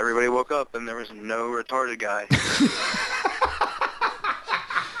everybody woke up and there was no retarded guy.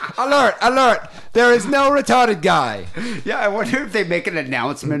 Alert! Alert! There is no retarded guy. Yeah, I wonder if they make an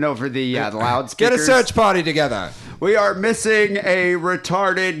announcement over the loudspeakers. Get a search party together. We are missing a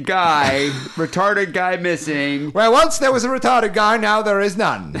retarded guy. Retarded guy missing. Well, once there was a retarded guy, now there is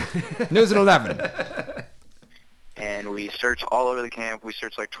none. News at 11. And we searched all over the camp. We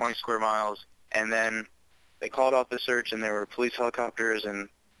searched like 20 square miles. And then they called off the search, and there were police helicopters and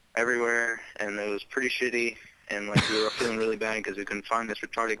everywhere. And it was pretty shitty. And like we were feeling really bad because we couldn't find this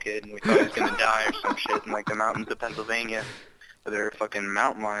retarded kid, and we thought he was gonna die or some shit in like the mountains of Pennsylvania, where there were fucking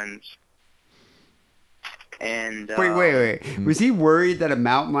mountain lions. And wait. Was he worried that a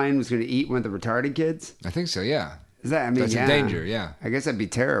mountain lion was going to eat one of the retarded kids? I think so. Yeah. Is that? I mean, that's a danger. Yeah. I guess that'd be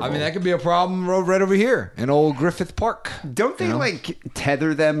terrible. I mean, that could be a problem right over here in old Griffith Park. Don't they like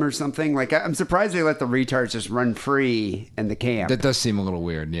tether them or something? Like I'm surprised they let the retards just run free in the camp. That does seem a little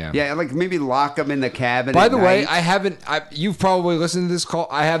weird. Yeah. Yeah, like maybe lock them in the cabin. By the way, I haven't. You've probably listened to this call.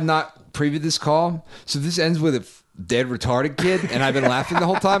 I have not previewed this call. So this ends with a dead retarded kid, and I've been laughing the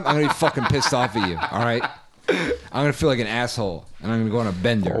whole time. I'm gonna be fucking pissed off at you. All right. I'm gonna feel like an asshole, and I'm gonna go on a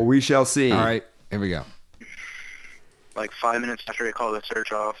bender. Oh, we shall see. All right. Here we go. Like 5 minutes after they call the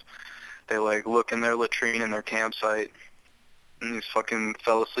search off, they like look in their latrine in their campsite, and he fucking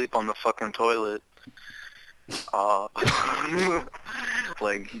fell asleep on the fucking toilet.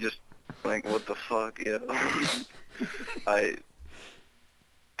 Like just like what the fuck, yeah.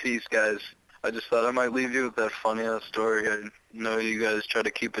 Peace, guys. I just thought I might leave you with that funny ass story. I know you guys try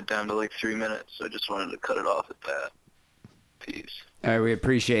to keep it down to like 3 minutes, so I just wanted to cut it off at that. Peace. All right, we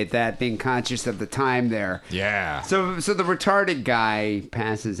appreciate that, being conscious of the time there. Yeah. So the retarded guy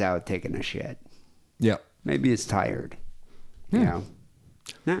passes out taking a shit. Yep. Maybe he's tired. You know?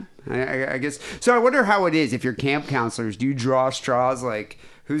 Yeah, I guess. So I wonder how it is if you're camp counselors. Do you draw straws like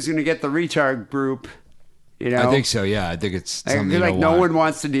who's going to get the retard group? You know? I think so, yeah. I think it's something like no one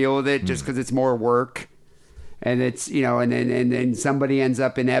wants to deal with it just because it's more work. And it's, and then somebody ends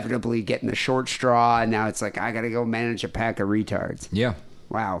up inevitably getting the short straw, and now it's like, I got to go manage a pack of retards. Yeah.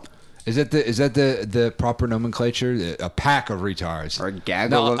 Wow. Is that the proper nomenclature? A pack of retards. Or a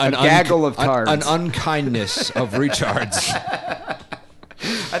gaggle of tards. An unkindness of retards.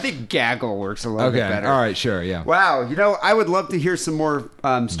 I think gaggle works a little bit better. All right, sure, yeah. Wow. I would love to hear some more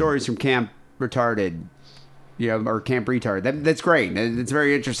stories from Camp Retarded, or Camp Retard. That's great. It's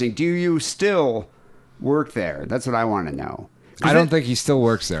very interesting. Do you still work there? That's what I want to know. I don't think he still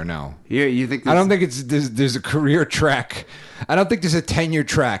works there. No. Yeah, you think? I don't think there's a career track. I don't think there's a tenure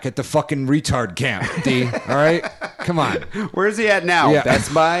track at the fucking retard camp. D. All right, come on. Where's he at now? Yeah.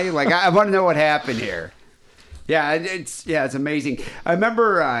 Best Buy. Like I want to know what happened here. Yeah, it's amazing. I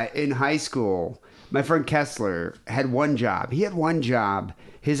remember in high school, my friend Kessler had one job. He had one job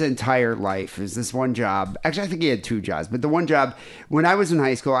his entire life. Is this one job? Actually, I think he had two jobs, but the one job when I was in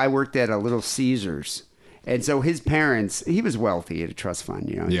high school, I worked at a Little Caesars. And so his parents, he was wealthy, he had a trust fund,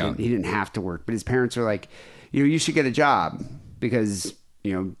 He didn't have to work, but his parents were like, you should get a job because,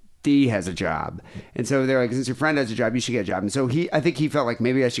 D has a job. And so they're like, since your friend has a job, you should get a job. And so I think he felt like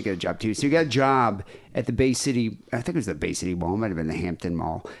maybe I should get a job too. So he got a job at the Bay City, I think it was the Bay City Mall, it might have been the Hampton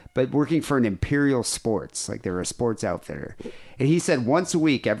Mall, but working for an Imperial Sports, like they were a sports outfitter. And he said once a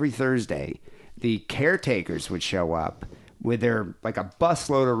week, every Thursday, the caretakers would show up with their like a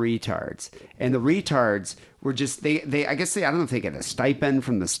busload of retards, and the retards were just they I guess I don't know if they get a stipend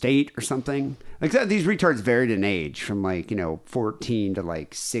from the state or something. Like these retards varied in age from 14 to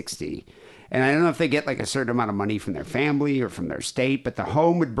 60, and I don't know if they get like a certain amount of money from their family or from their state, but the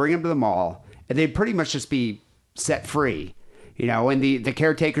home would bring them to the mall, and they'd pretty much just be set free. And the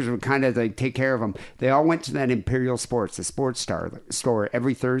caretakers would kind of take care of them. They all went to that Imperial Sports, the sports store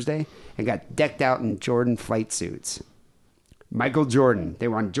every Thursday, and got decked out in Jordan flight suits. Michael Jordan. They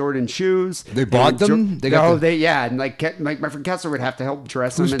want Jordan shoes. They bought them? And like my friend Kessler would have to help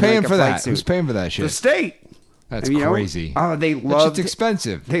dress them. Who's paying for that? Who's paying for that shit? The state. That's crazy. They loved. It's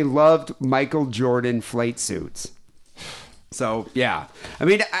expensive. They loved Michael Jordan flight suits. So yeah, I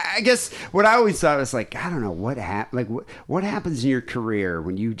mean, I guess what I always thought was like, I don't know what what happens in your career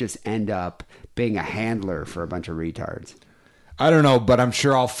when you just end up being a handler for a bunch of retards. I don't know, but I'm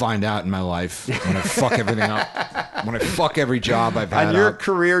sure I'll find out in my life when I fuck everything up. When I fuck every job I've had. On your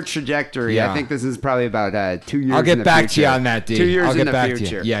career trajectory, I think this is probably about 2 years. I'll get back to you on that, D. 2 years I'll get in the back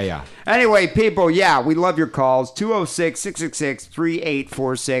future. To you. Yeah. Anyway, people, we love your calls.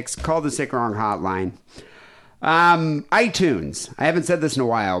 206-666-3846. Call the Sick Wrong hotline. iTunes. I haven't said this in a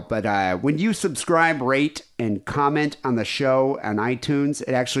while, but when you subscribe, rate, and comment on the show on iTunes,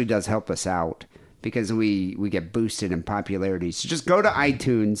 it actually does help us out because we get boosted in popularity. So just go to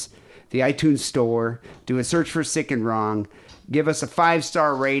iTunes, the iTunes store, do a search for Sick and Wrong, give us a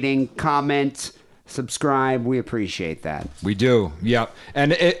 5-star rating, comment, subscribe. We appreciate that. We do. Yep.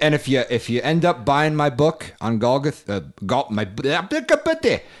 And if you end up buying my book on Golgotha,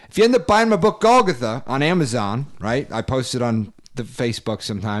 if you end up buying my book Golgotha on Amazon, right? I post it on the Facebook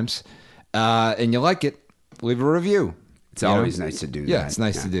sometimes, and you like it, leave a review. It's always nice to do that. Yeah, it's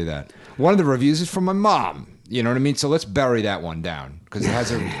nice to do that. One of the reviews is from my mom. You know what I mean? So let's bury that one down because it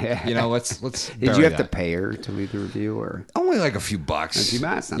has a, let's. Did you have to pay her to leave the review or only like a few bucks? A few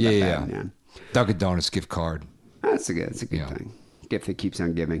bucks, not that bad. Yeah. Dunkin' Donuts gift card. That's a good thing. Gift that keeps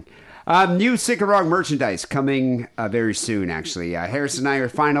on giving. New Sick and Wrong merchandise coming very soon. Actually, Harris and I are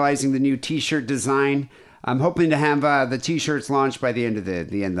finalizing the new T-shirt design. I'm hoping to have the T-shirts launched by the end of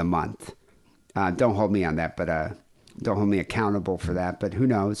the month. Don't hold me on that, but. Don't hold me accountable for that, but who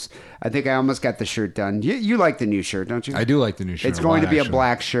knows? I think I almost got the shirt done. You like the new shirt, don't you? I do like the new shirt. It's going to be a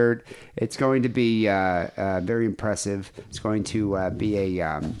black shirt. It's going to be very impressive. It's going to be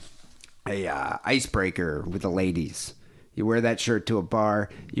a icebreaker with the ladies. You wear that shirt to a bar,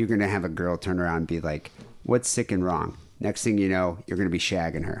 you're going to have a girl turn around and be like, "What's sick and wrong?" Next thing you know, you're going to be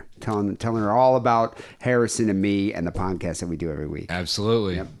shagging her, telling her all about Harrison and me and the podcast that we do every week.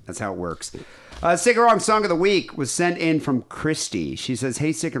 Absolutely. Yep, that's how it works. Sick and Wrong Song of the Week was sent in from Christy. She says,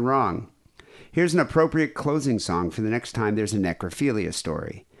 "Hey, Sick and Wrong, here's an appropriate closing song for the next time there's a necrophilia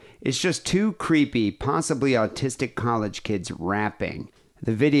story. It's just two creepy, possibly autistic college kids rapping.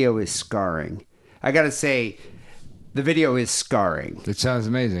 The video is scarring." I got to say, the video is scarring. It sounds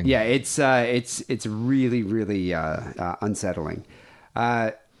amazing. Yeah, it's really, really unsettling.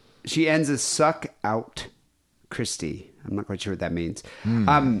 She ends as "suck out Christy." I'm not quite sure what that means.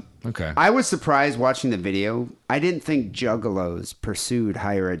 Okay. I was surprised watching the video. I didn't think juggalos pursued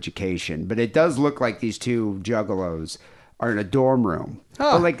higher education, but it does look like these two juggalos are in a dorm room.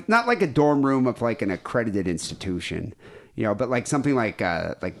 Huh. But not like a dorm room of like an accredited institution, but like something like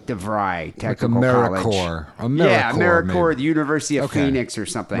DeVry Technical College. AmeriCorps, the University of Phoenix or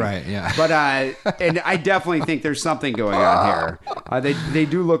something. Right, yeah. But and I definitely think there's something going on here. They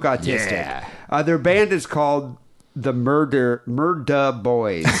do look autistic. Yeah. Their band is called the Murda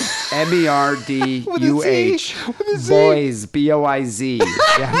Boys. MERDUH. Boys. BOIZ.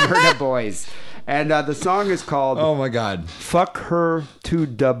 Yeah, Murda Boys. And the song is called Oh my God. Fuck Her to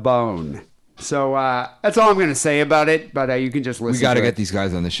the Bone. So that's all I'm going to say about it, but you can just listen to it. We got to get these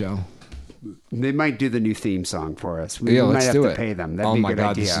guys on the show. They might do the new theme song for us. We let's might do have it. to pay them. That'd be a good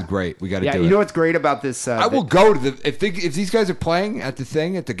idea. This is great. We got to do it. You know what's great about this? I will go to if these guys are playing at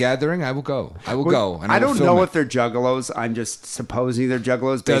the gathering. I will go. I will go. And I don't know if they're juggalos. I'm just supposing they're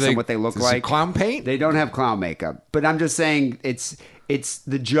juggalos based on what they look like. Clown paint? They don't have clown makeup, but I'm just saying it's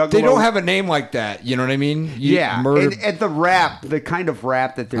the juggalo. They don't have a name like that. You know what I mean? And the rap, the kind of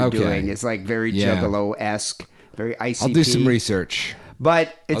rap that they're doing is like very juggalo-esque, very ICP. I'll do some research.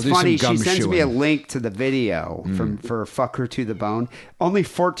 But it's funny, she sends me a link to the video for Fuck Her to the Bone. Only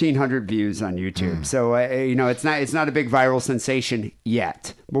 1,400 views on YouTube. So, it's not a big viral sensation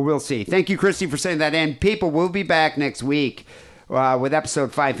yet. But we'll see. Thank you, Christy, for sending that in. People, we'll be back next week with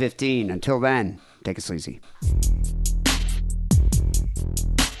episode 515. Until then, take it sleazy.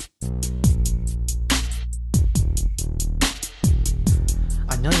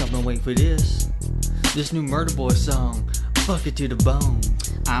 I know y'all been waiting for this. This new Murder Boy song. Fuck it to the bone.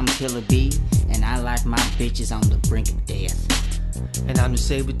 I'm Killer B, and I like my bitches on the brink of death. And I'm the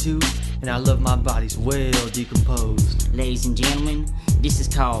Sabertooth, and I love my bodies well decomposed. Ladies and gentlemen, this is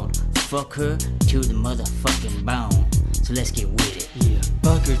called Fuck Her to the Motherfucking Bone. So let's get with it. Yeah,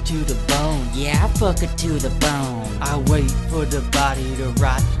 fuck her to the bone. Yeah, I fuck her to the bone. I wait for the body to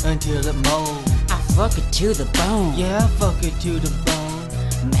rot until it molds. I fuck her to the bone. Yeah, I fuck her to the bone.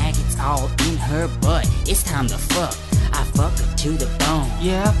 Maggots all in her butt. It's time to fuck. I I fuck her to the bone.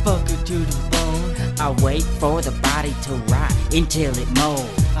 Yeah, I fuck her to the bone. I wait for the body to rot until it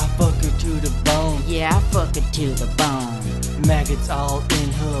molds. I fuck her to the bone. Yeah, I fuck her to the bone. Maggots all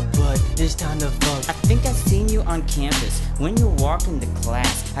in her butt. It's time to fuck. I think I've seen you on campus when you walk into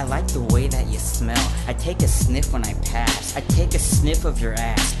class. I like the way that you smell. I take a sniff when I pass. I take a sniff of your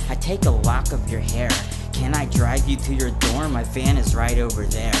ass. I take a lock of your hair. Can I drive you to your dorm? My van is right over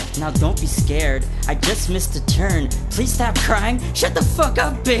there. Now don't be scared, I just missed a turn. Please stop crying. Shut the fuck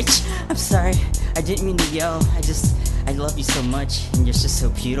up, bitch. I'm sorry, I didn't mean to yell. I love you so much, and you're just so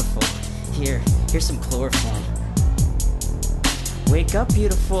beautiful. Here's some chloroform. Wake up,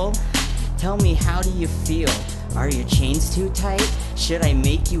 beautiful. Tell me, how do you feel? Are your chains too tight? Should I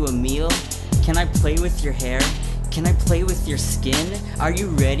make you a meal? Can I play with your hair? Can I play with your skin? Are you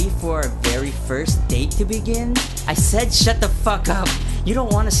ready for our very first date to begin? I said shut the fuck up. You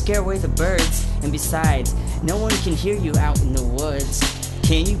don't want to scare away the birds. And besides, no one can hear you out in the woods.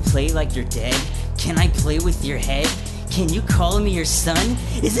 Can you play like you're dead? Can I play with your head? Can you call me your son?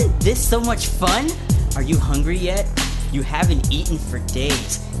 Isn't this so much fun? Are you hungry yet? You haven't eaten for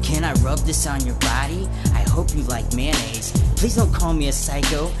days. Can I rub this on your body? I hope you like mayonnaise. Please don't call me a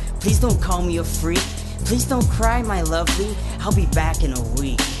psycho. Please don't call me a freak. Please don't cry, my lovely. I'll be back in a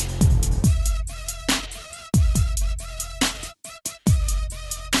week.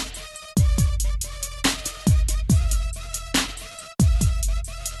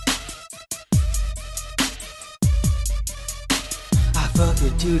 I fuck her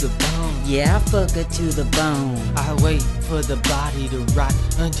to the bone. Yeah, I fuck her to the bone. I wait for the body to rot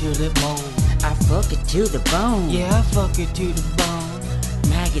until it molds. I fuck her to the bone. Yeah, I fuck her to the bone.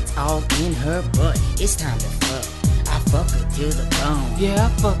 Maggots all in her butt. It's time to fuck. I fuck her to the bone. Yeah, I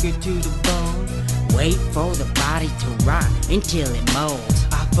fuck her to the bone. Wait for the body to rot until it molds.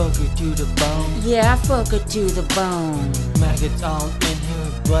 I fuck her to the bone. Yeah, I fuck her to the bone. Maggots all in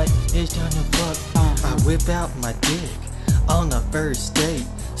her butt. It's time to fuck. I whip out my dick on the first date.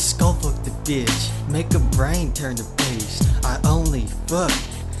 Skull fuck the bitch. Make her brain turn to paste. I only fuck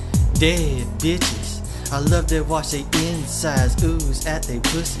dead bitches. I love to watch they insides ooze at they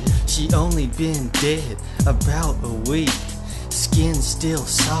pussy. She only been dead about a week. Skin still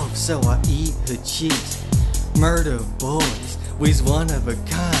soft, so I eat her cheeks. Murder boys, we's one of a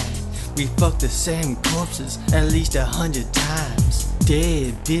kind. We fuck the same corpses at least 100 times.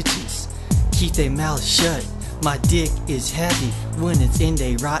 Dead bitches, keep they mouths shut. My dick is heavy when it's in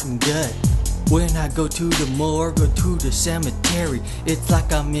they rotten gut. When I go to the morgue or to the cemetery, it's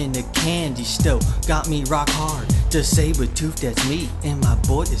like I'm in a candy store. Got me rock hard, the saber tooth, that's me, and my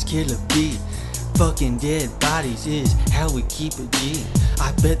boy is Killer B. Fucking dead bodies is how we keep it G.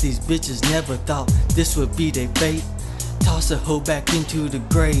 I bet these bitches never thought this would be their fate. Toss a hoe back into the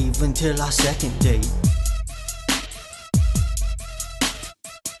grave until our second date.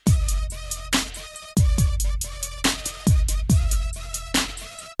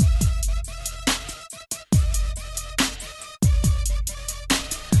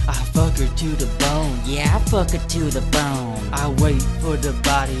 I fuck her to the bone. Yeah, I fuck her to the bone. I wait for the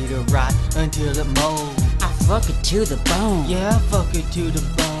body to rot until it molds. I fuck her to the bone. Yeah, I fuck her to the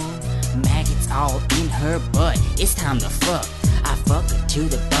bone. Maggots all in her butt. It's time to fuck. I fuck her to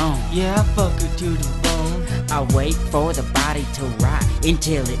the bone. Yeah, I fuck her to the bone. I wait for the body to rot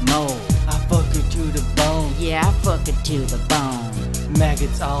until it molds. I fuck her to the bone. Yeah, I fuck her to the bone.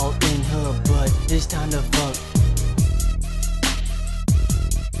 Maggots all in her butt. It's time to fuck.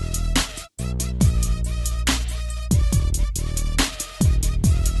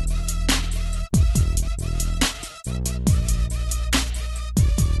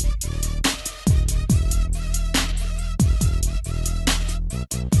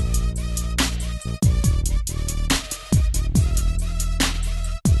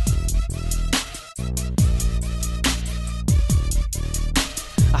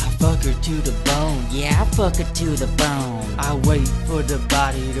 Fuck her to the bone. Yeah, I fuck her to the bone. I wait for the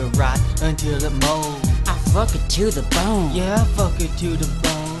body to rot until it molds. I fuck her to the bone. Yeah, I fuck her to the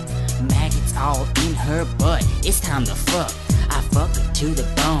bone. Maggots all in her butt. It's time to fuck. I fuck her to the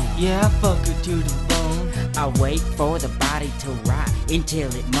bone. Yeah, I fuck her to the bone. I wait for the body to rot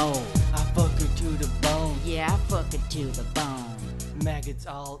until it molds. I fuck her to the bone. Yeah, I fuck her to the bone. Maggots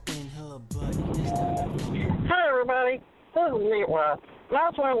all in her butt. It's time to fuck. Hi, everybody. This is Meatwad. And I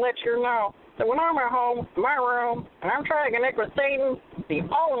just want to let you know that when I'm at home, in my room, and I'm trying to connect with Satan, the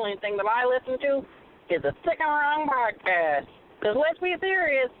only thing that I listen to is the Sick and Wrong podcast. Because let's be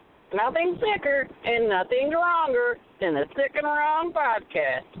serious, nothing's sicker and nothing's wronger than the Sick and Wrong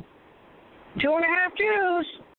podcast. 2.5 Jews.